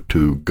fruit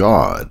to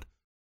God.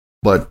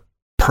 But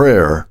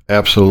prayer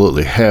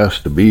absolutely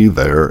has to be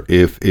there.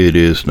 If it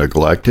is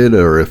neglected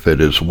or if it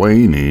is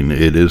waning,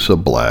 it is a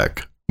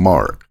black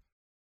mark.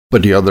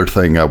 But the other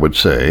thing I would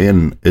say,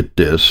 and at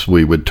this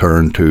we would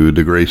turn to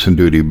The Grace and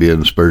Duty of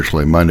Being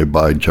Spiritually Minded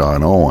by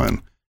John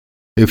Owen.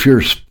 If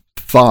your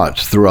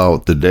thoughts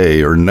throughout the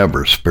day are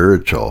never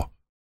spiritual,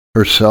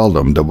 or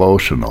seldom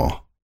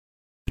devotional,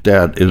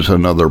 that is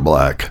another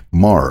black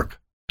mark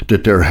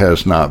that there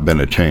has not been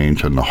a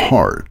change in the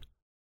heart.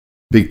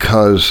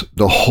 Because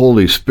the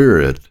Holy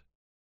Spirit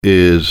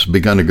is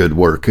begun a good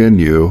work in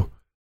you,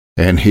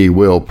 and He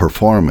will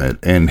perform it,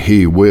 and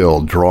He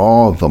will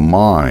draw the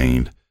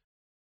mind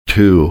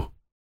to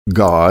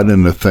God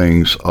and the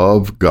things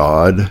of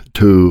God,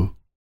 to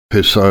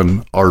His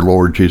Son, our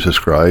Lord Jesus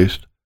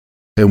Christ.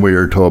 And we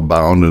are to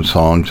abound in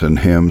songs and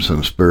hymns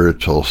and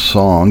spiritual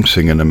songs,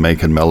 singing and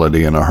making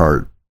melody in our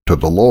heart to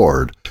the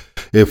Lord.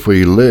 If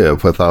we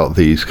live without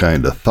these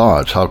kind of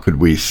thoughts, how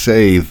could we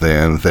say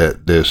then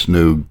that this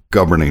new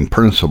governing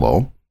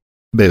principle,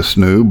 this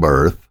new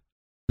birth,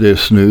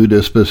 this new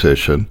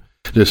disposition,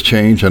 this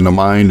change in the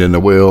mind and the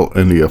will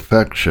and the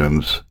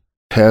affections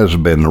has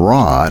been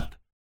wrought,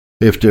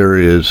 if there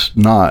is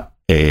not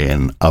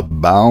an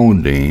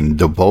abounding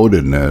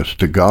devotedness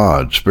to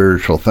God,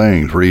 spiritual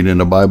things, reading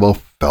the Bible,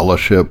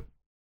 fellowship,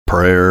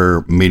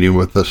 prayer, meeting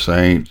with the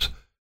saints,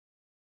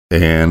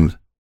 and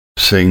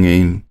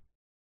singing?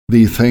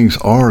 These things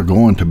are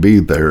going to be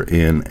there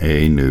in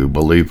a new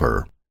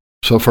believer.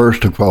 So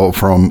first, a quote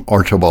from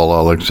Archibald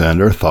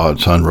Alexander,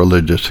 Thoughts on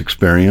Religious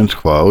Experience,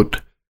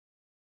 quote,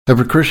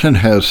 "Every Christian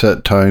has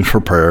set times for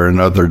prayer and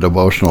other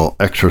devotional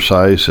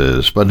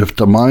exercises, but if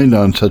the mind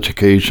on such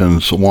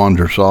occasions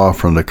wanders off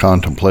from the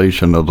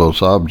contemplation of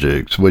those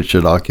objects which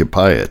should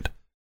occupy it,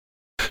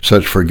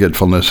 such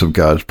forgetfulness of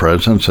God's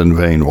presence and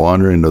vain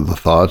wandering of the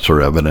thoughts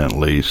are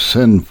evidently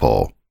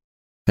sinful.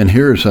 And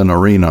here is an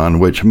arena on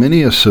which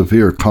many a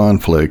severe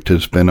conflict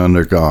has been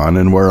undergone,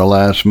 and where,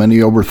 alas,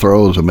 many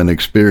overthrows have been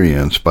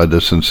experienced by the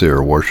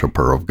sincere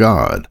worshipper of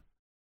God.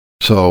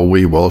 So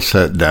we will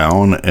set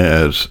down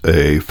as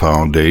a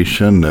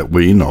foundation that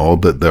we know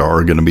that there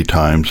are going to be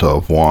times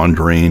of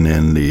wandering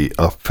in the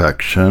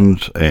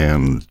affections,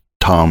 and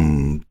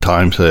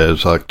times,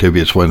 as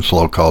Octavius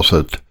Winslow calls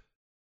it,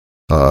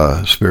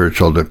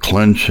 spiritual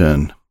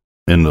declension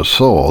in the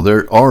soul.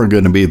 There are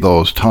going to be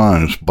those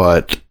times,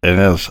 but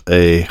as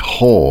a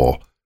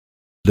whole,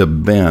 the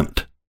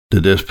bent, the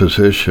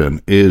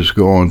disposition is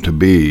going to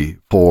be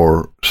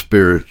for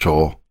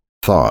spiritual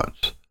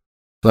thoughts.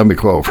 Let me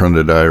quote from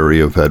the diary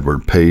of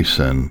Edward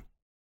Payson,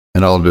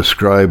 and I'll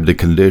describe the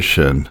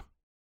condition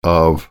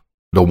of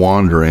the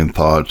wandering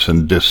thoughts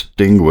and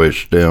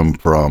distinguish them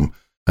from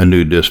a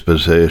new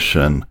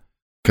disposition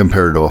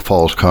compared to a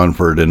false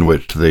convert in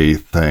which the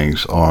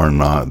things are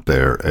not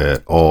there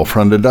at all.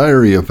 From the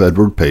diary of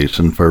Edward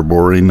Payson,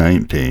 February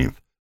 19th.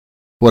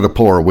 What a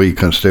poor,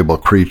 weak, unstable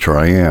creature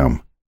I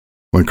am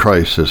when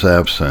Christ is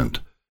absent.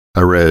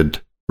 I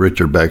read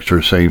Richard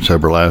Baxter's Saints'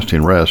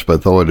 Everlasting Rest,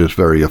 but though it is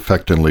very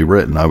affectingly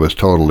written, I was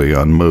totally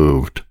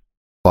unmoved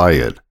by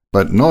it.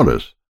 But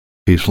notice,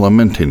 he's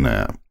lamenting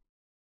that.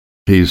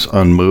 He's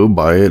unmoved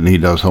by it, and he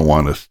doesn't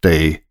want to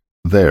stay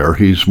there.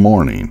 He's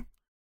mourning.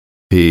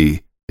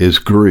 He is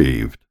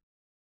grieved.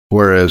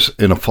 Whereas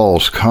in a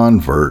false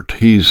convert,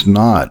 he's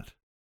not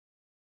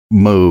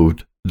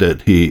moved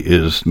that he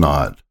is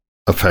not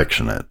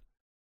affectionate.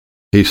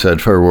 He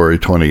said, February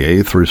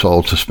 28th,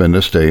 resolved to spend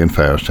this day in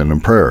fasting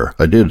and prayer.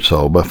 I did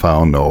so, but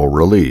found no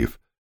relief.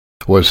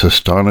 Was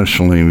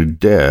astonishingly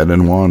dead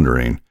and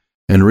wandering.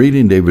 In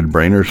reading David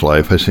Brainerd's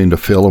life, I seemed to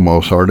feel a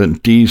most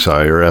ardent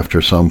desire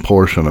after some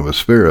portion of his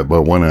spirit,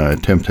 but when I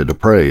attempted to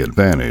pray, it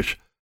vanished.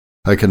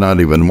 I could not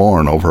even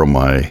mourn over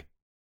my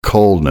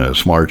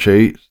coldness. March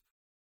 8th.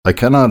 I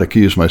cannot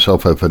accuse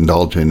myself of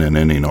indulging in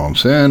any known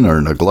sin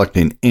or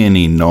neglecting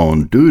any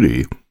known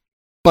duty,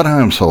 but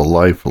I am so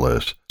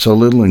lifeless, so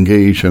little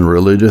engaged in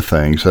religious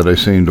things that I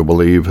seem to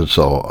believe as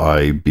though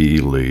I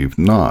believe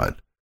not.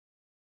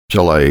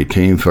 July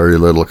 18th, very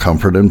little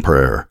comfort in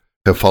prayer.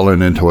 Have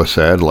fallen into a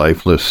sad,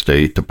 lifeless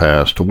state the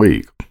past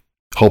week.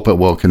 Hope it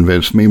will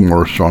convince me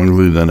more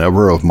strongly than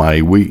ever of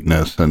my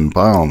weakness and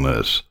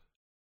vileness.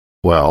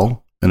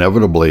 Well,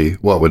 inevitably,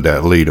 what would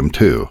that lead him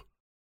to?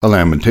 A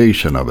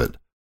lamentation of it,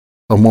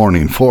 a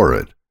mourning for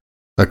it,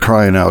 a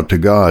crying out to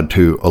God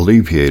to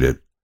alleviate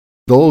it.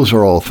 Those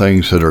are all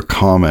things that are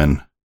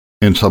common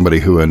in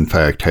somebody who in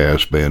fact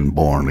has been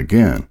born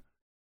again.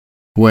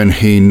 When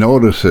he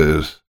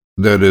notices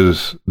that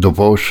his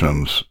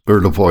devotions are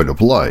devoid of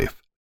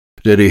life,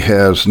 that he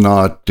has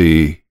not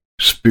the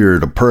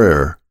spirit of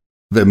prayer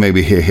that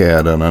maybe he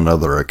had on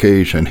another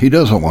occasion, he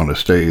doesn't want to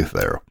stay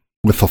there.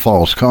 With the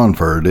false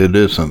convert, it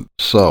isn't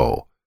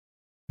so,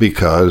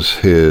 because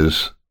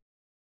his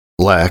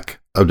lack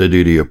of the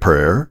duty of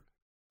prayer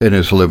and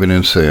his living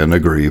in sin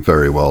agree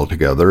very well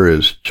together,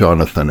 as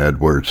Jonathan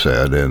Edwards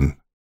said in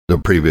the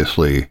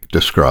previously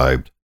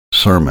described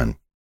sermon.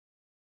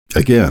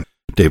 Again,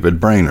 David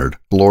Brainerd,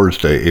 Lord's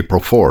Day,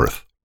 April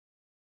 4th.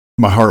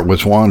 My heart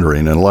was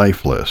wandering and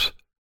lifeless.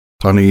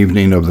 On the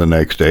evening of the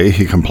next day,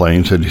 he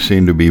complains that he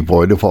seemed to be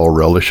void of all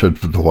relish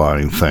of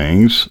divine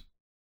things,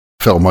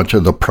 felt much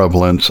of the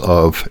prevalence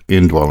of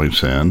indwelling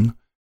sin,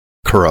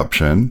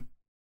 corruption,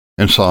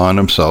 and saw in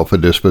himself a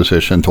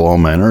disposition to all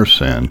manner of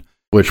sin,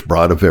 which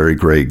brought a very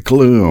great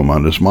gloom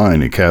on his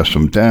mind and cast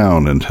him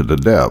down into the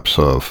depths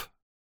of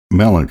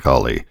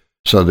melancholy,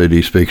 so that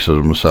he speaks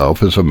of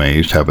himself as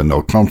amazed, having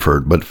no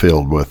comfort, but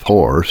filled with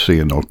horror,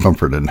 seeing no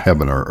comfort in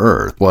heaven or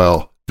earth.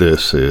 Well,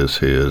 this is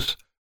his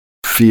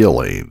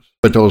feelings.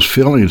 But those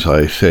feelings,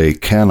 I say,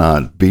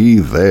 cannot be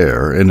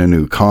there in a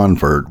new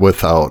convert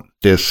without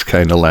this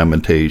kind of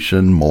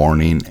lamentation,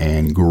 mourning,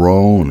 and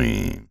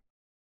groaning.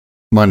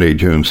 Monday,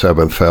 June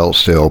 7th, felt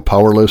still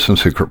powerless in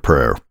secret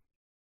prayer.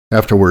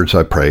 Afterwards,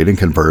 I prayed and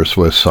conversed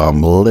with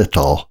some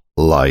little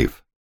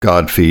life.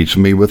 God feeds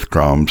me with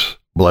crumbs.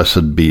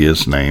 Blessed be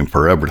his name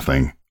for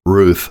everything.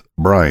 Ruth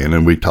Bryan,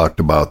 and we talked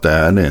about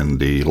that in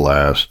the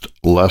last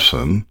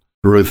lesson.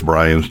 Ruth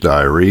Bryan's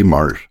diary,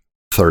 March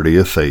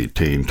 30th,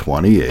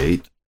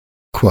 1828.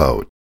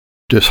 Quote,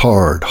 "This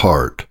hard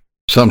heart.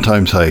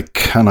 Sometimes I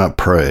cannot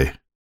pray,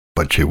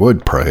 but she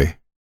would pray.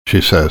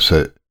 She says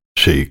that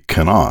she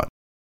cannot.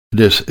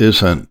 This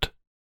isn't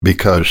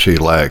because she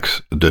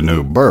lacks the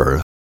new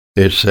birth.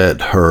 It's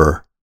that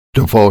her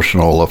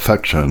devotional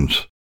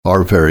affections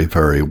are very,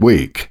 very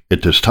weak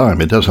at this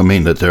time. It doesn't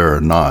mean that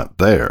they're not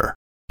there.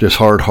 This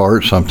hard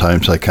heart,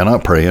 sometimes I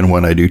cannot pray, and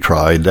when I do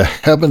try, the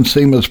heavens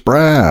seem as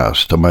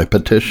brass to my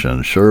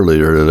petition. Surely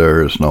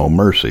there is no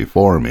mercy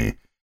for me,"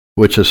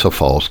 which is a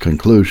false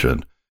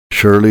conclusion.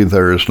 Surely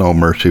there is no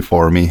mercy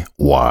for me.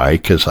 Why?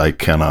 Because I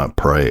cannot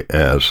pray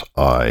as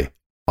I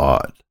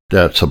ought.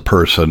 That's a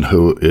person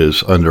who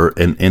is under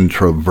an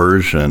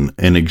introversion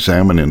in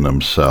examining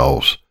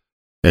themselves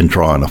and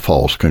drawing a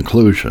false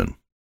conclusion.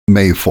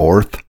 May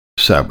 4th,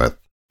 Sabbath.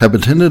 Have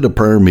attended a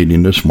prayer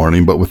meeting this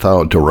morning, but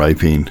without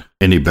deriving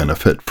any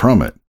benefit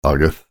from it.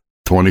 August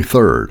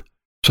 23rd.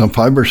 Some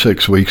 5 or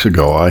 6 weeks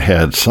ago, I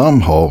had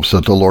some hopes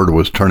that the Lord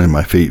was turning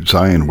my feet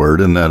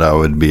Zionward and that I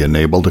would be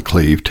enabled to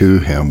cleave to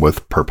him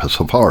with purpose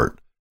of heart.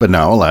 But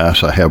now,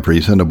 alas, I have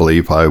reason to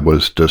believe I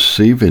was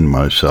deceiving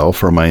myself,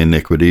 for my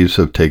iniquities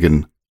have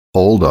taken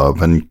hold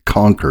of and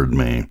conquered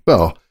me.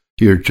 Well,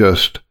 you're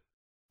just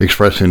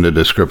expressing the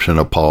description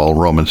of Paul,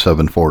 Romans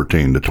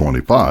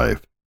 7:14-25.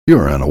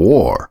 You're in a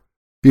war.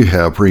 You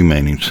have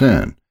remaining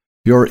sin.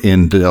 Your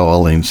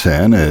indwelling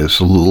sin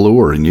is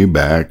luring you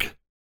back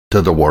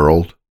to the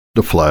world,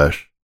 the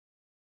flesh,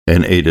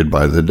 and aided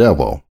by the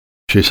devil.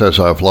 She says,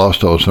 "I've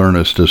lost those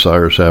earnest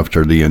desires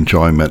after the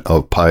enjoyment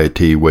of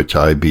piety which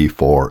I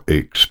before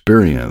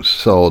experienced."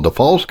 So the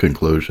false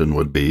conclusion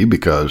would be,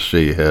 because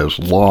she has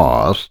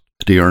lost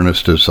the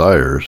earnest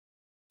desires,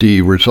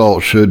 the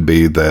result should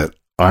be that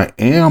I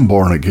am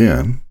born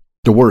again.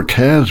 The work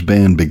has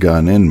been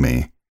begun in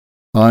me.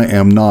 I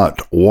am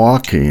not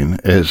walking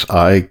as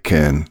I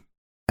can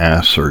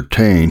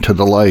ascertain to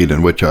the light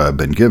in which I have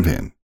been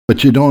given.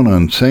 But you don't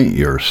unsaint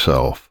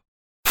yourself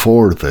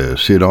for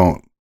this. You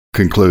don't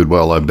conclude,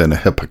 well, I've been a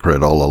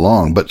hypocrite all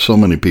along, but so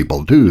many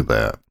people do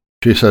that.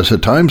 She says,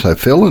 "At times I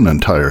feel an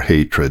entire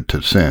hatred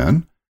to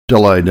sin,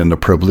 delight in the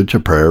privilege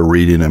of prayer,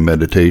 reading, and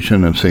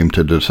meditation, and seem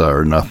to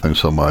desire nothing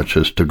so much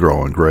as to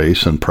grow in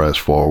grace and press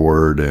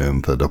forward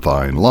in the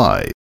divine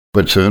light.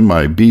 But soon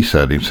my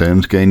besetting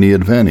sins gain the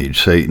advantage.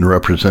 Satan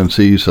represents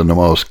these in the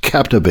most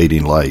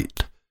captivating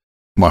light.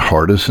 My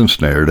heart is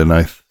ensnared, and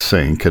I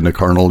sink into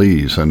carnal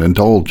ease and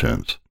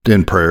indulgence.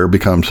 Then prayer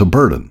becomes a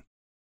burden.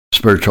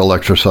 Spiritual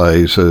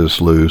exercises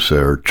lose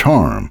their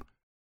charm,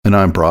 and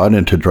I'm brought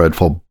into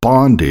dreadful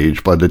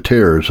bondage by the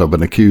terrors of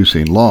an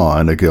accusing law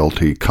and a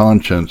guilty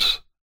conscience."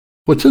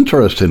 What's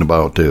interesting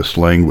about this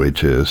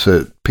language is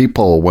that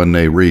people, when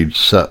they read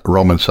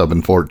Romans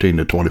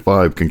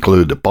 7:14-25,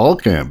 conclude that Paul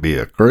can't be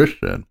a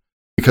Christian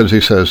because he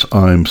says,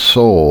 "I'm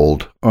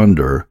sold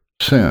under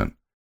sin."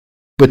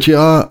 But you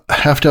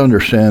have to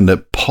understand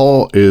that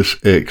Paul is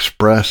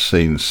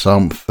expressing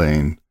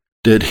something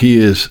that he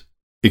is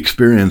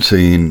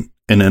experiencing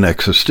in an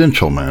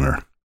existential manner.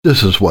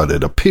 This is what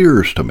it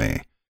appears to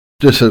me.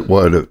 This is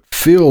what it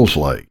feels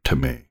like to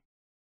me.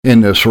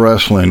 In this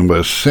wrestling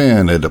with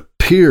sin, it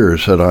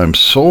appears that I'm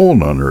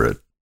sold under it,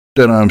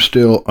 that I'm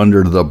still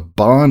under the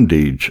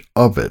bondage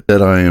of it,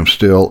 that I am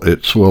still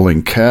its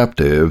willing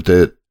captive,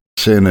 that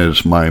sin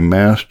is my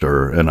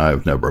master and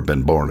I've never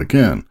been born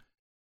again.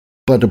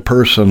 But a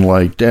person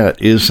like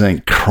that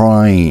isn't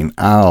crying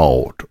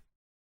out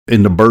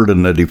in the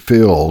burden that he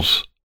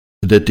feels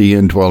that the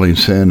indwelling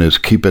sin is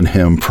keeping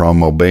him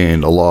from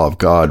obeying the law of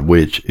God,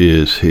 which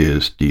is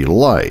his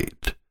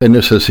delight. And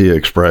this is the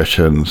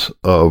expressions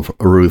of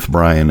Ruth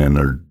Bryan in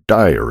her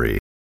diary.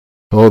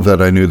 Oh,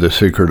 that I knew the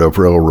secret of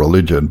real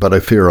religion, but I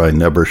fear I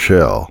never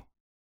shall.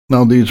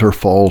 Now these are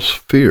false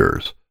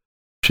fears.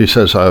 She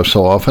says, I have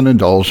so often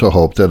indulged a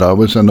hope that I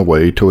was in the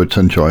way to its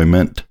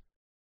enjoyment,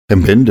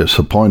 and been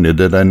disappointed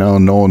that I now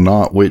know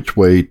not which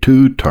way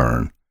to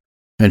turn.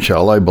 And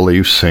shall I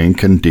believe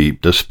sink in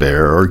deep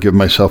despair, or give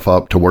myself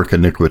up to work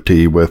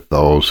iniquity with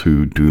those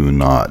who do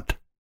not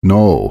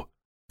know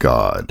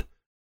God?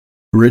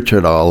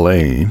 Richard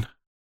Alleyne,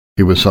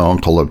 he was the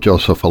uncle of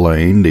Joseph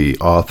Alleyne, the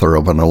author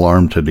of An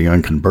Alarm to the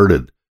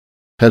Unconverted,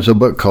 has a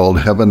book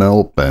called Heaven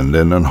Opened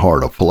in an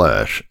Heart of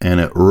Flesh, and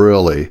it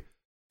really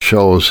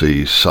shows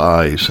these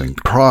sighs and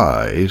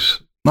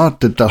cries. Not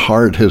that the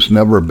heart has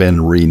never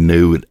been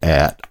renewed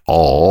at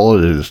all,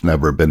 it has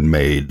never been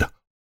made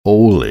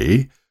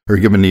holy, or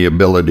given the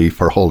ability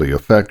for holy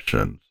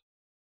affections,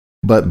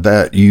 but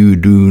that you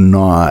do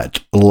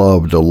not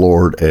love the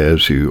Lord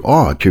as you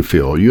ought. You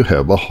feel you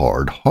have a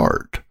hard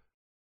heart.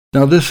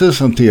 Now, this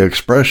isn't the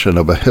expression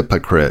of a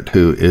hypocrite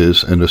who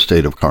is in a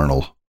state of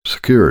carnal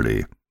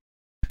security,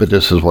 but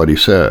this is what he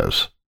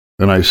says.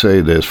 And I say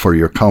this for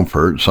your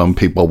comfort. Some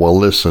people will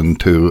listen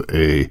to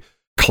a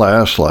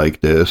class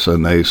like this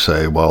and they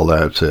say, well,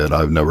 that's it,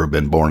 I've never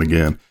been born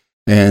again.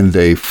 And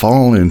they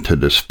fall into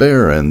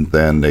despair, and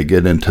then they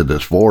get into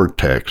this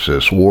vortex,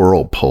 this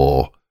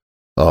whirlpool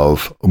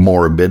of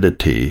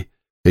morbidity,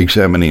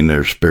 examining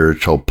their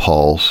spiritual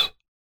pulse,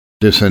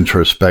 this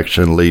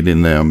introspection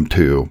leading them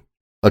to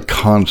a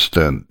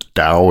constant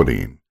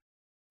doubting.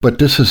 But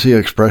this is the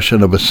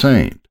expression of a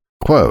saint.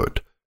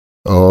 Quote,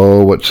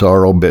 oh, what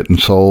sorrow-bitten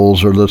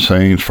souls are the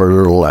saints for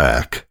their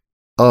lack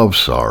of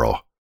sorrow.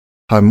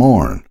 I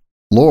mourn,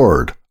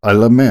 Lord, I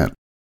lament,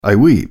 I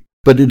weep.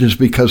 But it is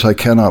because I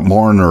cannot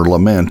mourn or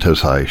lament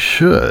as I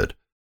should.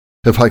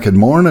 If I could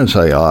mourn as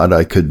I ought,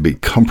 I could be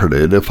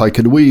comforted. If I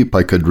could weep,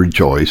 I could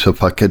rejoice.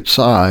 If I could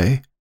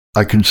sigh,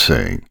 I could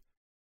sing.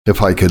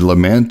 If I could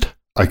lament,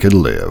 I could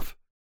live.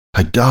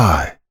 I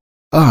die.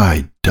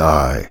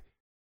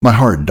 My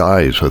heart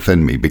dies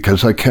within me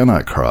because I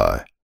cannot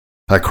cry.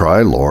 I cry,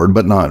 Lord,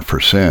 but not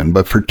for sin,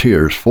 but for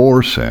tears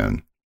for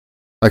sin.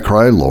 I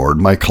cry,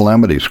 Lord, my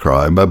calamities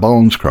cry, my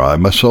bones cry,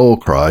 my soul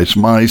cries,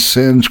 my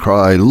sins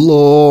cry,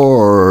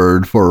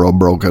 Lord, for a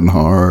broken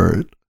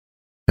heart.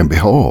 And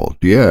behold,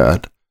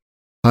 yet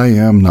I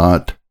am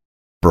not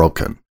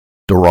broken.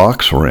 The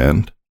rocks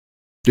rend,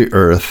 the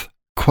earth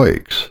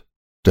quakes,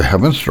 the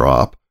heavens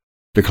drop,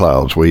 the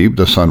clouds weep,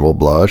 the sun will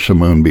blush, the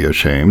moon be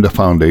ashamed, the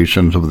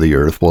foundations of the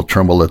earth will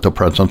tremble at the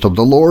presence of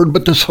the Lord,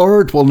 but this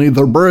heart will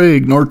neither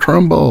break nor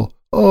tremble.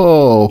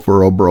 Oh,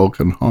 for a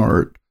broken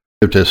heart.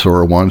 If this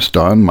were once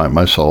done, might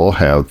my soul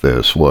have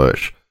this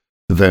wish.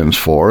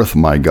 Thenceforth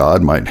my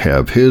God might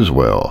have his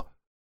will.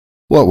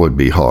 What would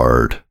be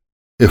hard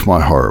if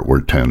my heart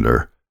were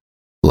tender?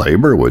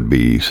 Labor would be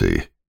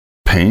easy.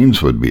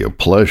 Pains would be a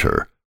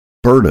pleasure.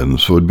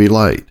 Burdens would be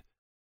light.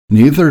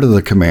 Neither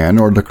the command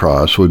nor the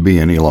cross would be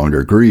any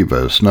longer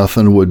grievous.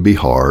 Nothing would be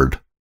hard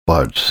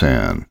but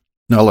sin.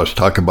 Now let's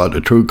talk about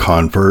the true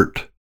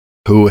convert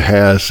who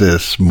has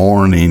this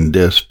mourning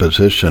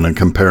disposition and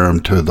compare him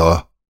to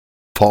the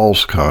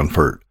false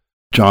convert,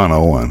 John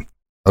Owen,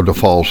 of the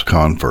false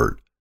convert.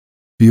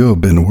 You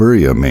have been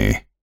weary of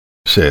me,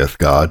 saith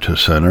God to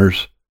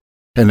sinners,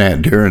 and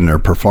that during their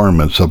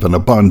performance of an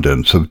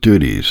abundance of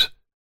duties.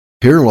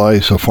 Here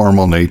lies the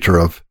formal nature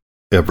of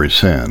every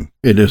sin.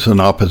 It is an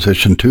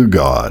opposition to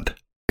God,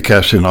 a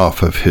casting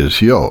off of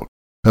his yoke,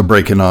 a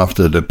breaking off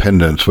the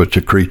dependence which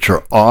a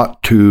creature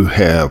ought to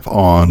have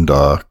on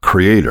the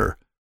Creator.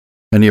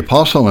 And the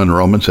apostle in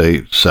Romans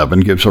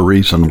 8:7 gives a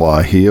reason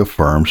why he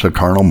affirms a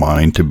carnal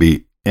mind to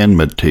be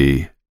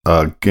enmity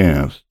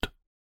against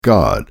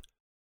God.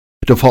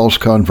 The false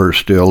convert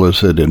still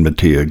is at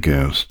enmity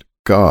against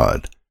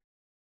God.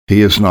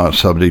 He is not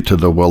subject to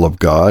the will of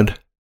God,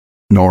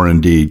 nor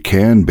indeed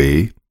can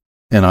be,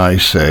 and I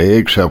say,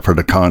 except for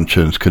the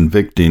conscience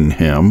convicting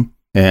him,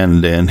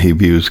 and then he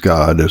views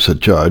God as a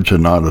judge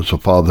and not as a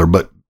father,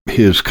 but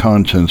his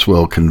conscience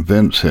will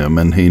convince him,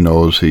 and he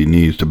knows he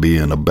needs to be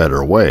in a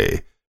better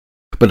way.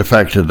 But the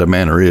fact of the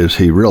matter is,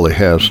 he really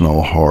has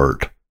no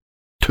heart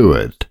to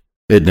it.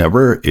 It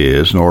never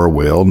is, nor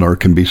will, nor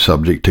can be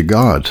subject to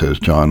God, says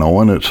John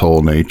Owen. Its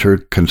whole nature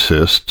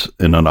consists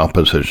in an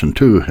opposition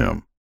to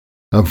him.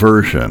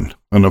 Aversion,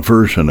 an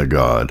aversion to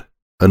God.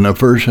 An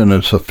aversion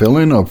is a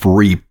feeling of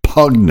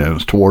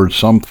repugnance towards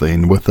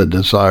something with a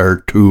desire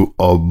to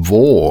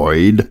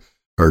avoid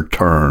or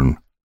turn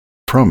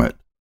from it.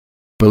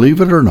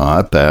 Believe it or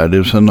not, that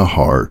is in the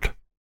heart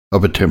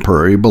of a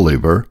temporary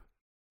believer,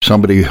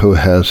 somebody who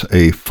has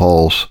a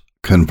false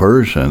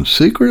conversion.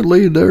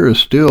 Secretly, there is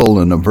still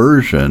an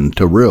aversion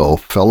to real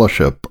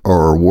fellowship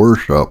or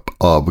worship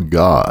of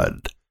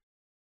God.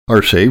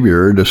 Our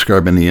Savior,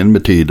 describing the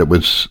enmity that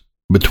was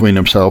between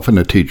himself and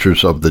the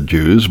teachers of the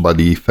Jews by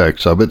the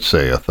effects of it,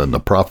 saith, and the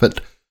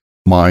prophet,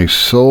 My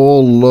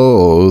soul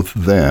loathed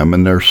them,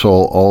 and their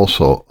soul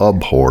also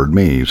abhorred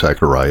me,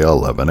 Zechariah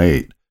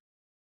 11:8.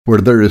 Where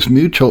there is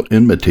mutual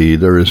enmity,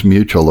 there is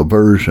mutual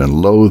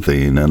aversion,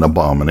 loathing, and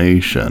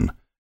abomination.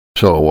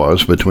 So it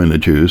was between the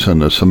Jews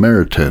and the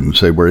Samaritans.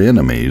 They were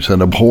enemies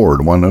and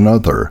abhorred one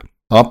another.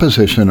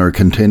 Opposition or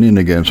contending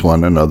against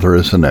one another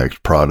is the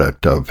next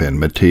product of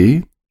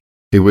enmity.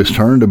 He was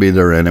turned to be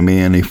their enemy,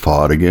 and he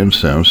fought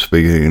against them,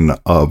 speaking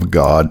of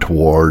God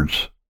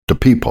towards the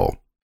people.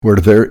 Where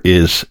there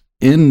is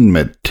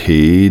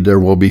enmity, there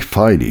will be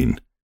fighting.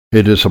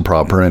 It is a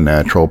proper and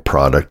natural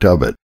product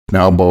of it.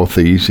 Now both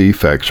these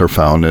effects are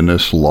found in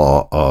this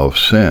law of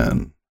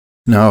sin.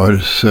 Now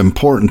it's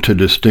important to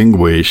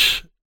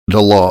distinguish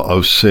the law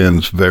of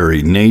sin's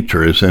very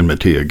nature is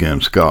enmity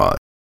against God,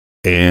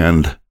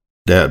 and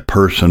that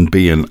person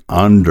being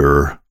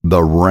under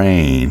the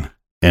reign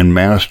and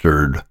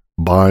mastered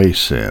by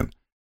sin.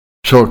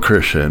 So a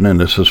Christian, and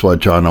this is what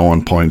John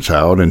Owen points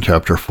out in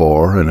chapter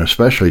 4, and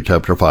especially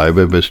chapter 5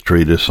 of his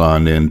treatise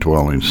on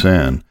indwelling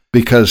sin,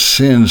 because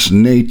sin's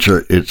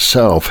nature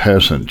itself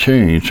hasn't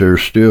changed, there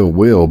still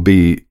will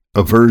be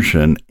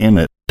aversion in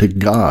it to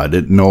God.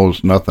 It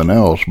knows nothing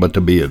else but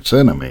to be its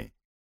enemy.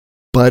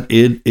 But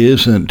it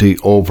isn't the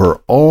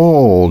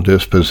overall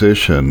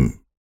disposition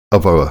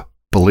of a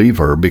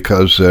believer,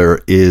 because there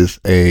is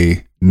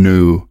a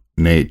new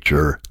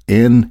nature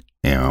in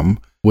him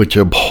which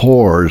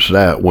abhors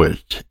that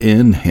which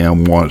in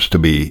him wants to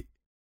be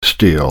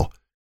still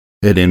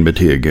at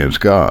enmity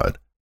against God,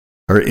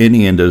 or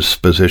any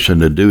indisposition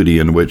to duty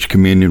in which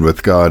communion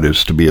with God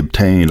is to be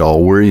obtained,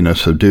 all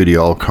weariness of duty,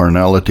 all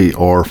carnality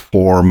or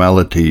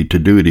formality to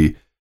duty.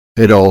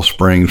 It all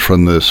springs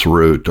from this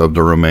root of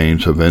the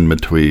remains of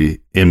enmity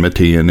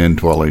and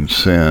indwelling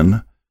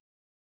sin,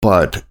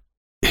 but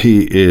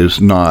he is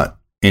not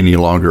any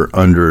longer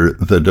under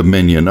the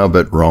dominion of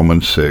it,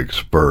 Romans 6,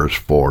 verse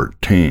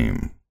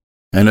 14.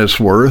 And it's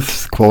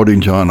worth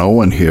quoting John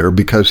Owen here,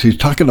 because he's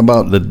talking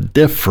about the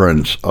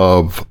difference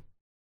of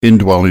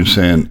indwelling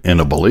sin in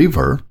a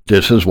believer.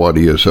 This is what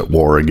he is at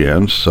war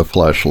against. The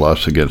flesh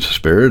lusts against the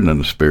spirit, and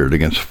the spirit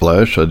against the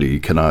flesh, so that you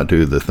cannot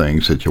do the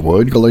things that you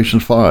would.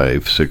 Galatians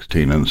 5,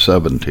 16 and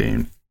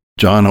 17.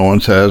 John Owen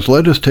says,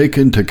 Let us take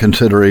into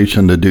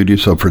consideration the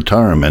duties of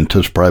retirement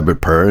as private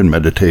prayer and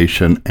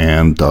meditation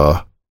and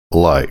the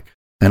like.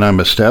 And I'm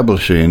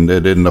establishing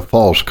that in the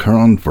false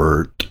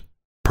convert,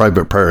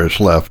 private prayer is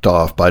left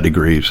off by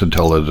degrees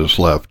until it is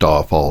left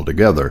off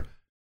altogether.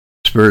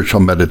 Spiritual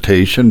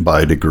meditation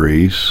by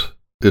degrees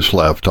is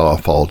left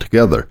off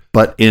altogether.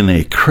 But in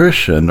a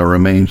Christian, the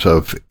remains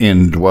of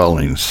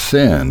indwelling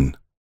sin,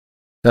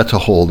 that's a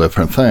whole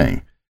different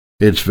thing.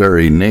 Its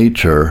very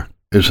nature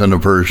is an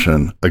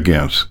aversion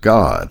against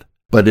God,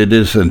 but it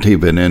isn't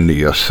even in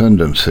the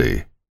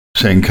ascendancy.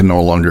 Sin can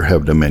no longer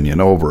have dominion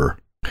over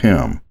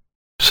him.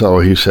 So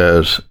he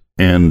says,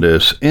 in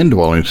this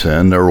indwelling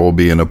sin, there will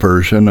be an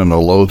aversion and a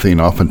loathing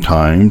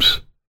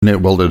oftentimes, and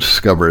it will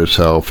discover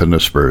itself in the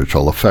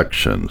spiritual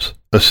affections.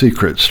 A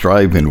secret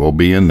striving will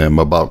be in them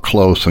about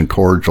close and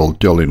cordial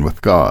dealing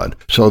with God.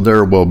 So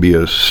there will be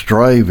a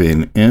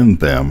striving in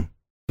them.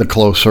 The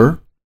closer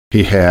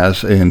he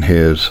has in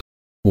his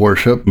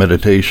worship,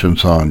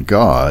 meditations on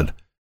God,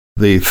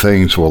 the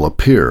things will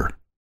appear.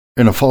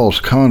 In a false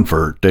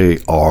convert, they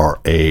are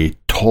a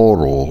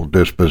total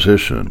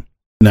disposition.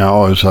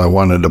 Now, as I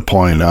wanted to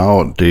point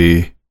out,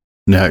 the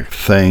next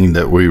thing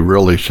that we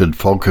really should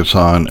focus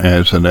on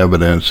as an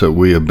evidence that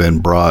we have been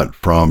brought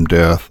from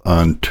death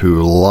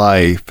unto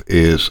life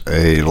is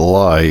a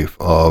life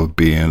of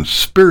being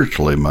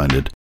spiritually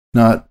minded,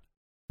 not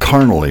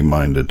carnally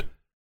minded.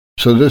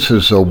 So this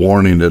is a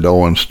warning that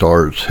Owen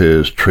starts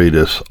his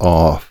treatise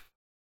off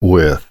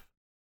with.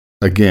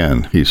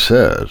 Again, he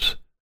says,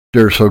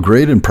 There are so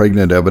great and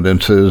pregnant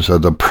evidences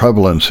of the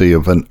prevalency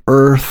of an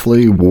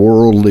earthly,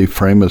 worldly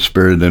frame of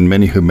spirit in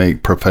many who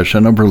make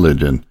profession of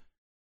religion,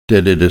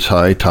 that it is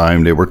high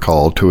time they were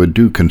called to a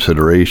due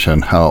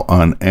consideration how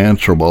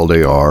unanswerable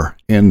they are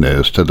in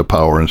this to the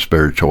power and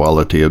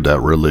spirituality of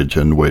that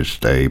religion which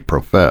they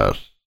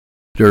profess.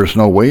 There is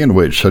no way in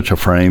which such a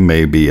frame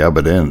may be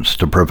evidenced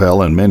to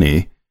prevail in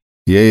many,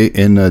 yea,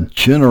 in the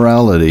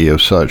generality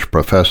of such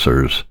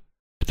professors,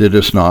 that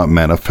is not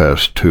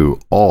manifest to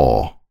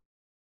all.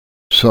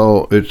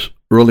 So it's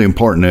really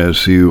important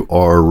as you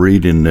are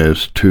reading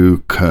this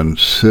to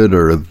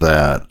consider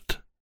that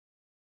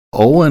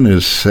Owen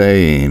is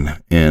saying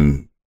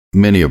in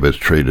many of his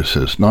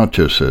treatises, not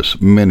just this,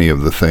 many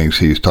of the things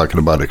he's talking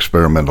about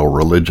experimental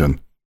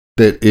religion,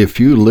 that if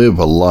you live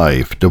a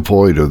life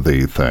devoid of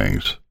these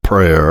things,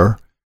 prayer,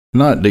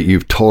 not that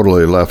you've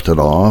totally left it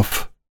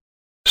off,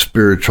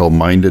 spiritual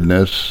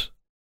mindedness,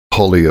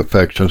 holy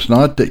affections,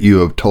 not that you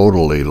have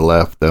totally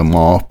left them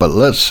off, but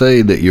let's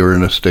say that you're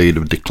in a state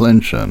of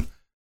declension,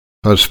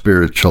 a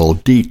spiritual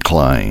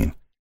decline,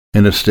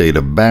 in a state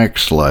of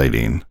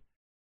backsliding,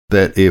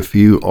 that if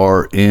you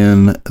are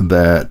in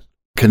that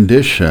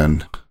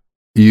condition,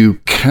 you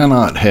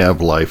cannot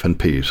have life and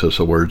peace, is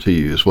the words he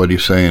used. What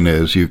he's saying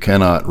is you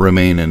cannot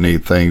remain in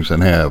these things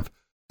and have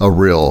a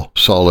real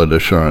solid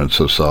assurance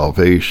of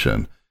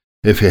salvation.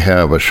 If you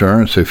have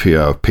assurance, if you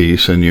have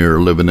peace, and you're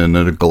living in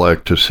the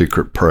neglect of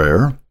secret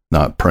prayer,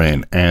 not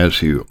praying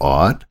as you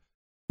ought,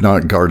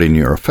 not guarding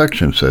your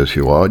affections as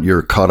you ought,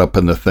 you're caught up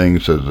in the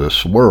things of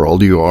this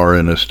world, you are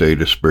in a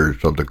state of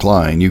spiritual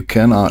decline. You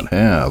cannot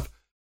have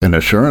an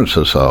assurance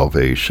of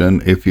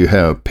salvation. If you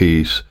have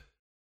peace,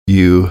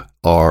 you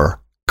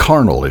are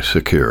carnally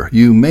secure.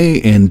 You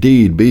may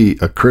indeed be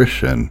a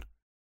Christian,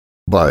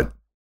 but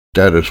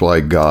that is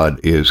why God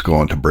is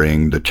going to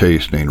bring the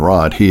chastening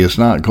rod. He is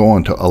not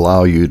going to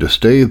allow you to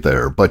stay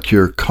there, but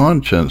your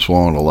conscience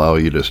won't allow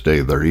you to stay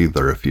there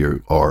either if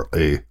you are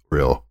a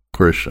real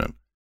Christian.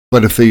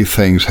 But if these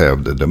things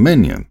have the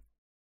dominion,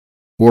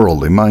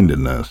 worldly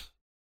mindedness,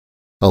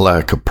 a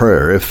lack of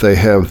prayer, if they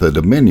have the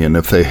dominion,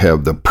 if they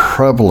have the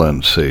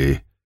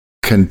prevalency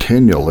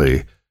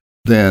continually,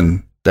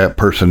 then that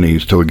person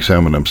needs to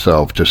examine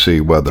himself to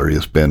see whether he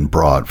has been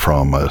brought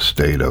from a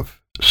state of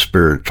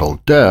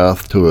spiritual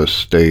death to a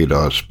state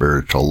of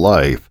spiritual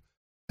life,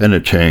 and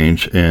a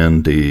change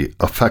in the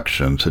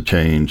affections, a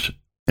change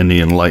in the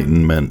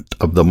enlightenment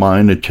of the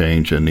mind, a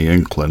change in the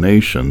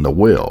inclination, the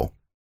will.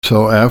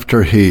 So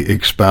after he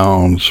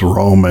expounds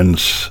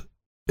Romans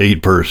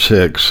 8 verse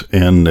 6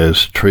 in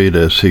this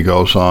treatise, he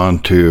goes on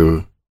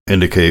to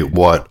indicate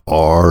what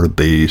are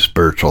the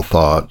spiritual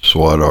thoughts,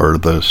 what are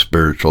the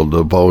spiritual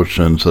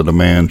devotions that a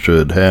man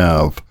should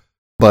have.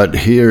 But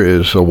here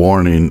is a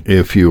warning: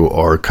 if you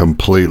are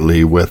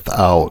completely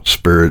without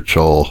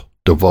spiritual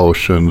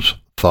devotions,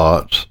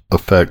 thoughts,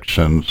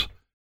 affections,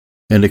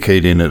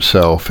 indicating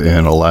itself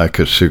in a lack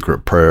of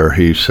secret prayer,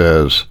 he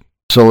says,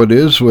 so it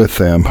is with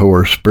them who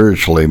are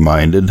spiritually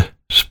minded,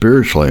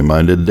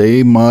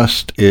 they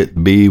must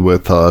it be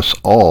with us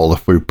all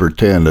if we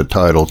pretend a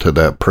title to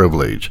that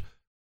privilege.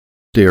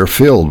 They are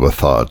filled with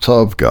thoughts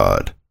of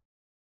God,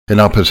 in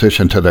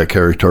opposition to that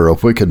character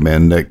of wicked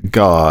men, that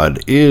God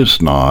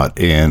is not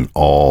in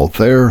all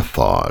their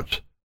thoughts.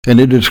 And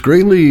it is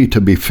greatly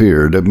to be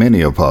feared that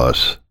many of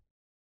us,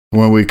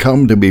 when we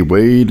come to be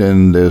weighed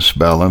in this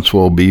balance,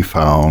 will be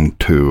found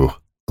too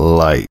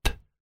light.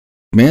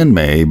 Men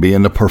may be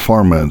in the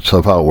performance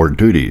of outward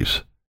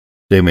duties.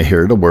 They may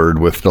hear the word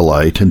with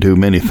delight and do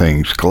many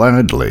things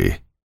gladly.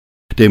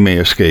 They may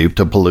escape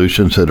the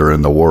pollutions that are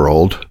in the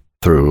world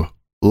through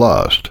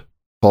lust.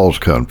 False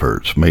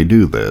converts may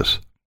do this,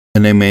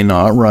 and they may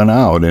not run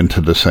out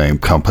into the same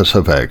compass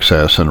of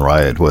excess and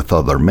riot with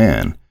other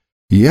men.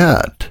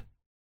 Yet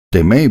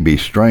they may be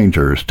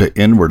strangers to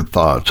inward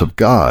thoughts of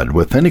God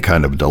with any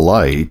kind of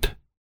delight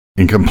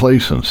and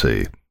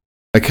complacency.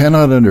 I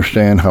cannot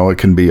understand how it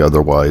can be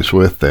otherwise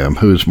with them,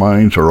 whose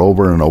minds are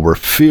over and over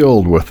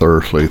filled with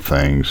earthly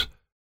things,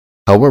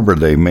 however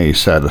they may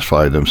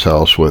satisfy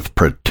themselves with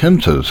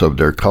pretenses of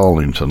their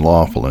callings and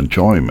lawful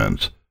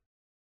enjoyments,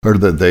 or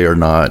that they are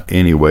not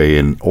anyway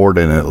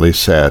inordinately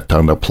set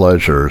on the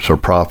pleasures or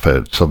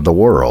profits of the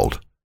world.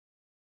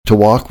 To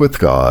walk with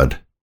God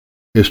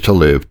is to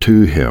live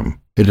to Him.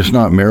 It is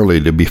not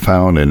merely to be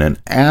found in an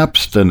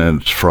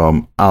abstinence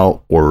from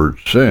outward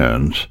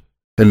sins,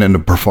 and in the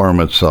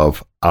performance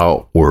of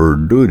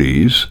outward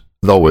duties,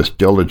 though with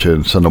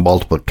diligence in the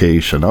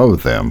multiplication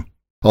of them.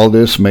 All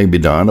this may be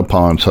done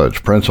upon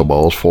such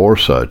principles, for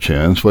such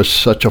ends, with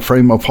such a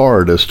frame of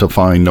heart as to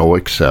find no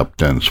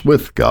acceptance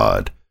with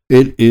God.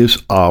 It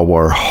is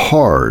our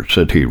hearts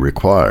that He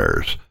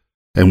requires,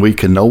 and we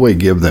can no way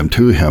give them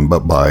to Him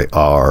but by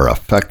our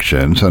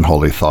affections and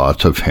holy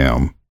thoughts of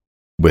Him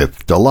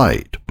with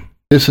delight.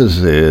 This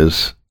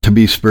is to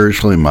be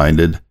spiritually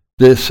minded.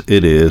 This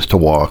it is to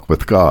walk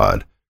with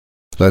God.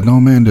 Let no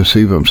man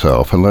deceive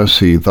himself, unless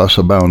he thus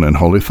abound in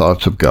holy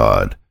thoughts of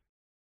God,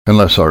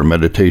 unless our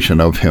meditation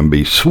of Him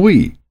be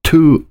sweet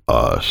to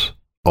us.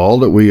 All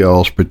that we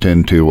else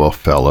pretend to will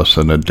fail us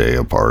in the day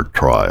of our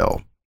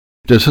trial.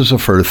 This is the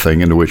first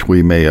thing in which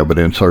we may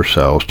evidence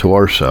ourselves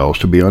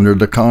to be under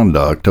the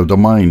conduct of the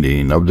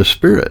minding of the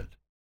Spirit,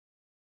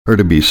 or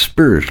to be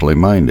spiritually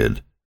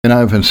minded. And I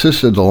have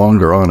insisted the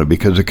longer on it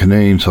because it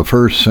contains the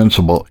first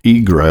sensible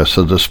egress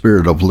of the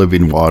Spirit of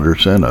living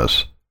waters in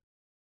us,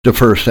 the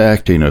first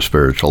acting of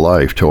spiritual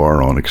life to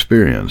our own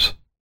experience.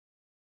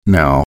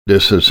 Now,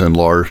 this is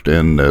enlarged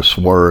in this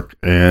work,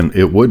 and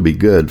it would be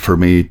good for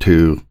me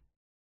to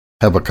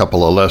have a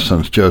couple of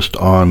lessons just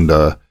on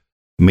the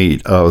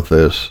meat of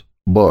this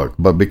book.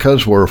 But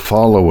because we're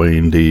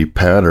following the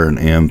pattern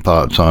in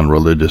Thoughts on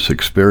Religious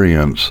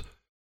Experience,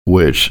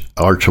 which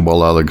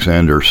Archibald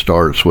Alexander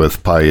starts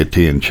with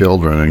piety in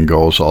children and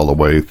goes all the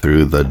way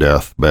through the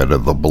deathbed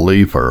of the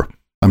believer,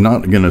 I'm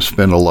not going to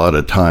spend a lot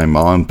of time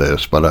on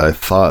this, but I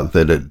thought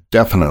that it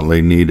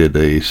definitely needed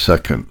a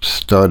second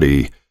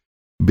study,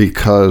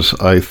 because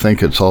I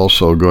think it's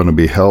also going to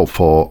be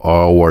helpful.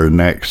 Our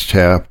next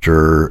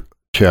chapter,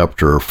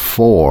 chapter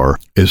 4,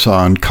 is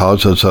on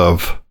causes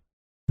of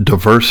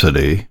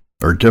diversity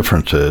or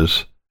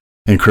differences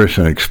in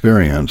Christian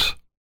experience,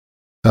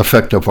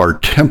 effect of our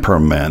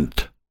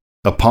temperament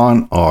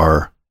upon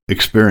our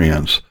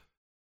experience,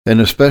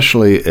 and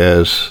especially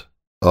as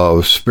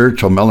of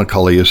spiritual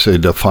melancholy as they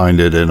defined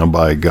it in a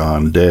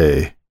bygone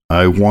day.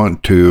 I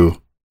want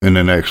to, in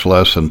the next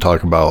lesson,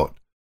 talk about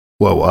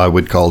what I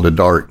would call the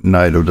dark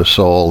night of the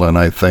soul, and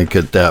I think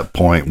at that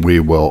point we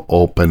will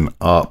open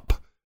up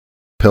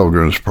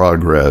Pilgrim's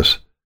Progress,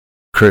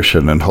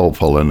 Christian and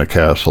Hopeful in the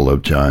Castle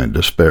of Giant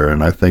Despair,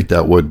 and I think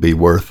that would be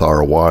worth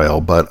our while,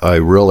 but I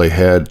really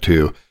had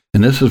to,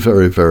 and this is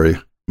very, very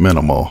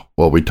minimal.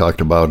 What we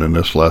talked about in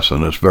this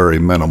lesson is very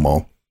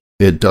minimal.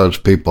 It does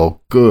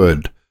people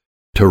good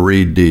to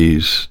read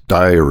these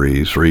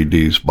diaries, read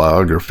these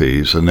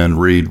biographies, and then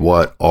read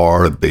what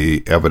are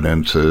the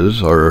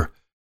evidences, or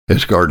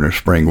as Gardner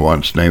Spring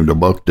once named a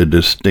book, the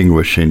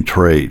distinguishing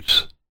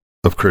traits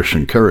of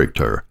Christian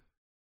character,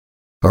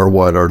 or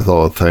what are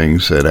the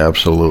things that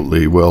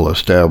absolutely will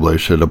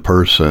establish that a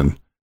person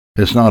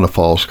is not a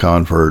false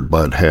convert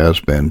but has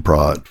been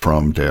brought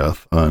from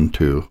death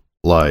unto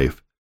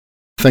life.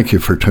 Thank you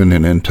for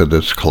tuning into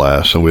this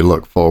class, and we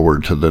look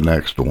forward to the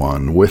next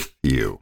one with you.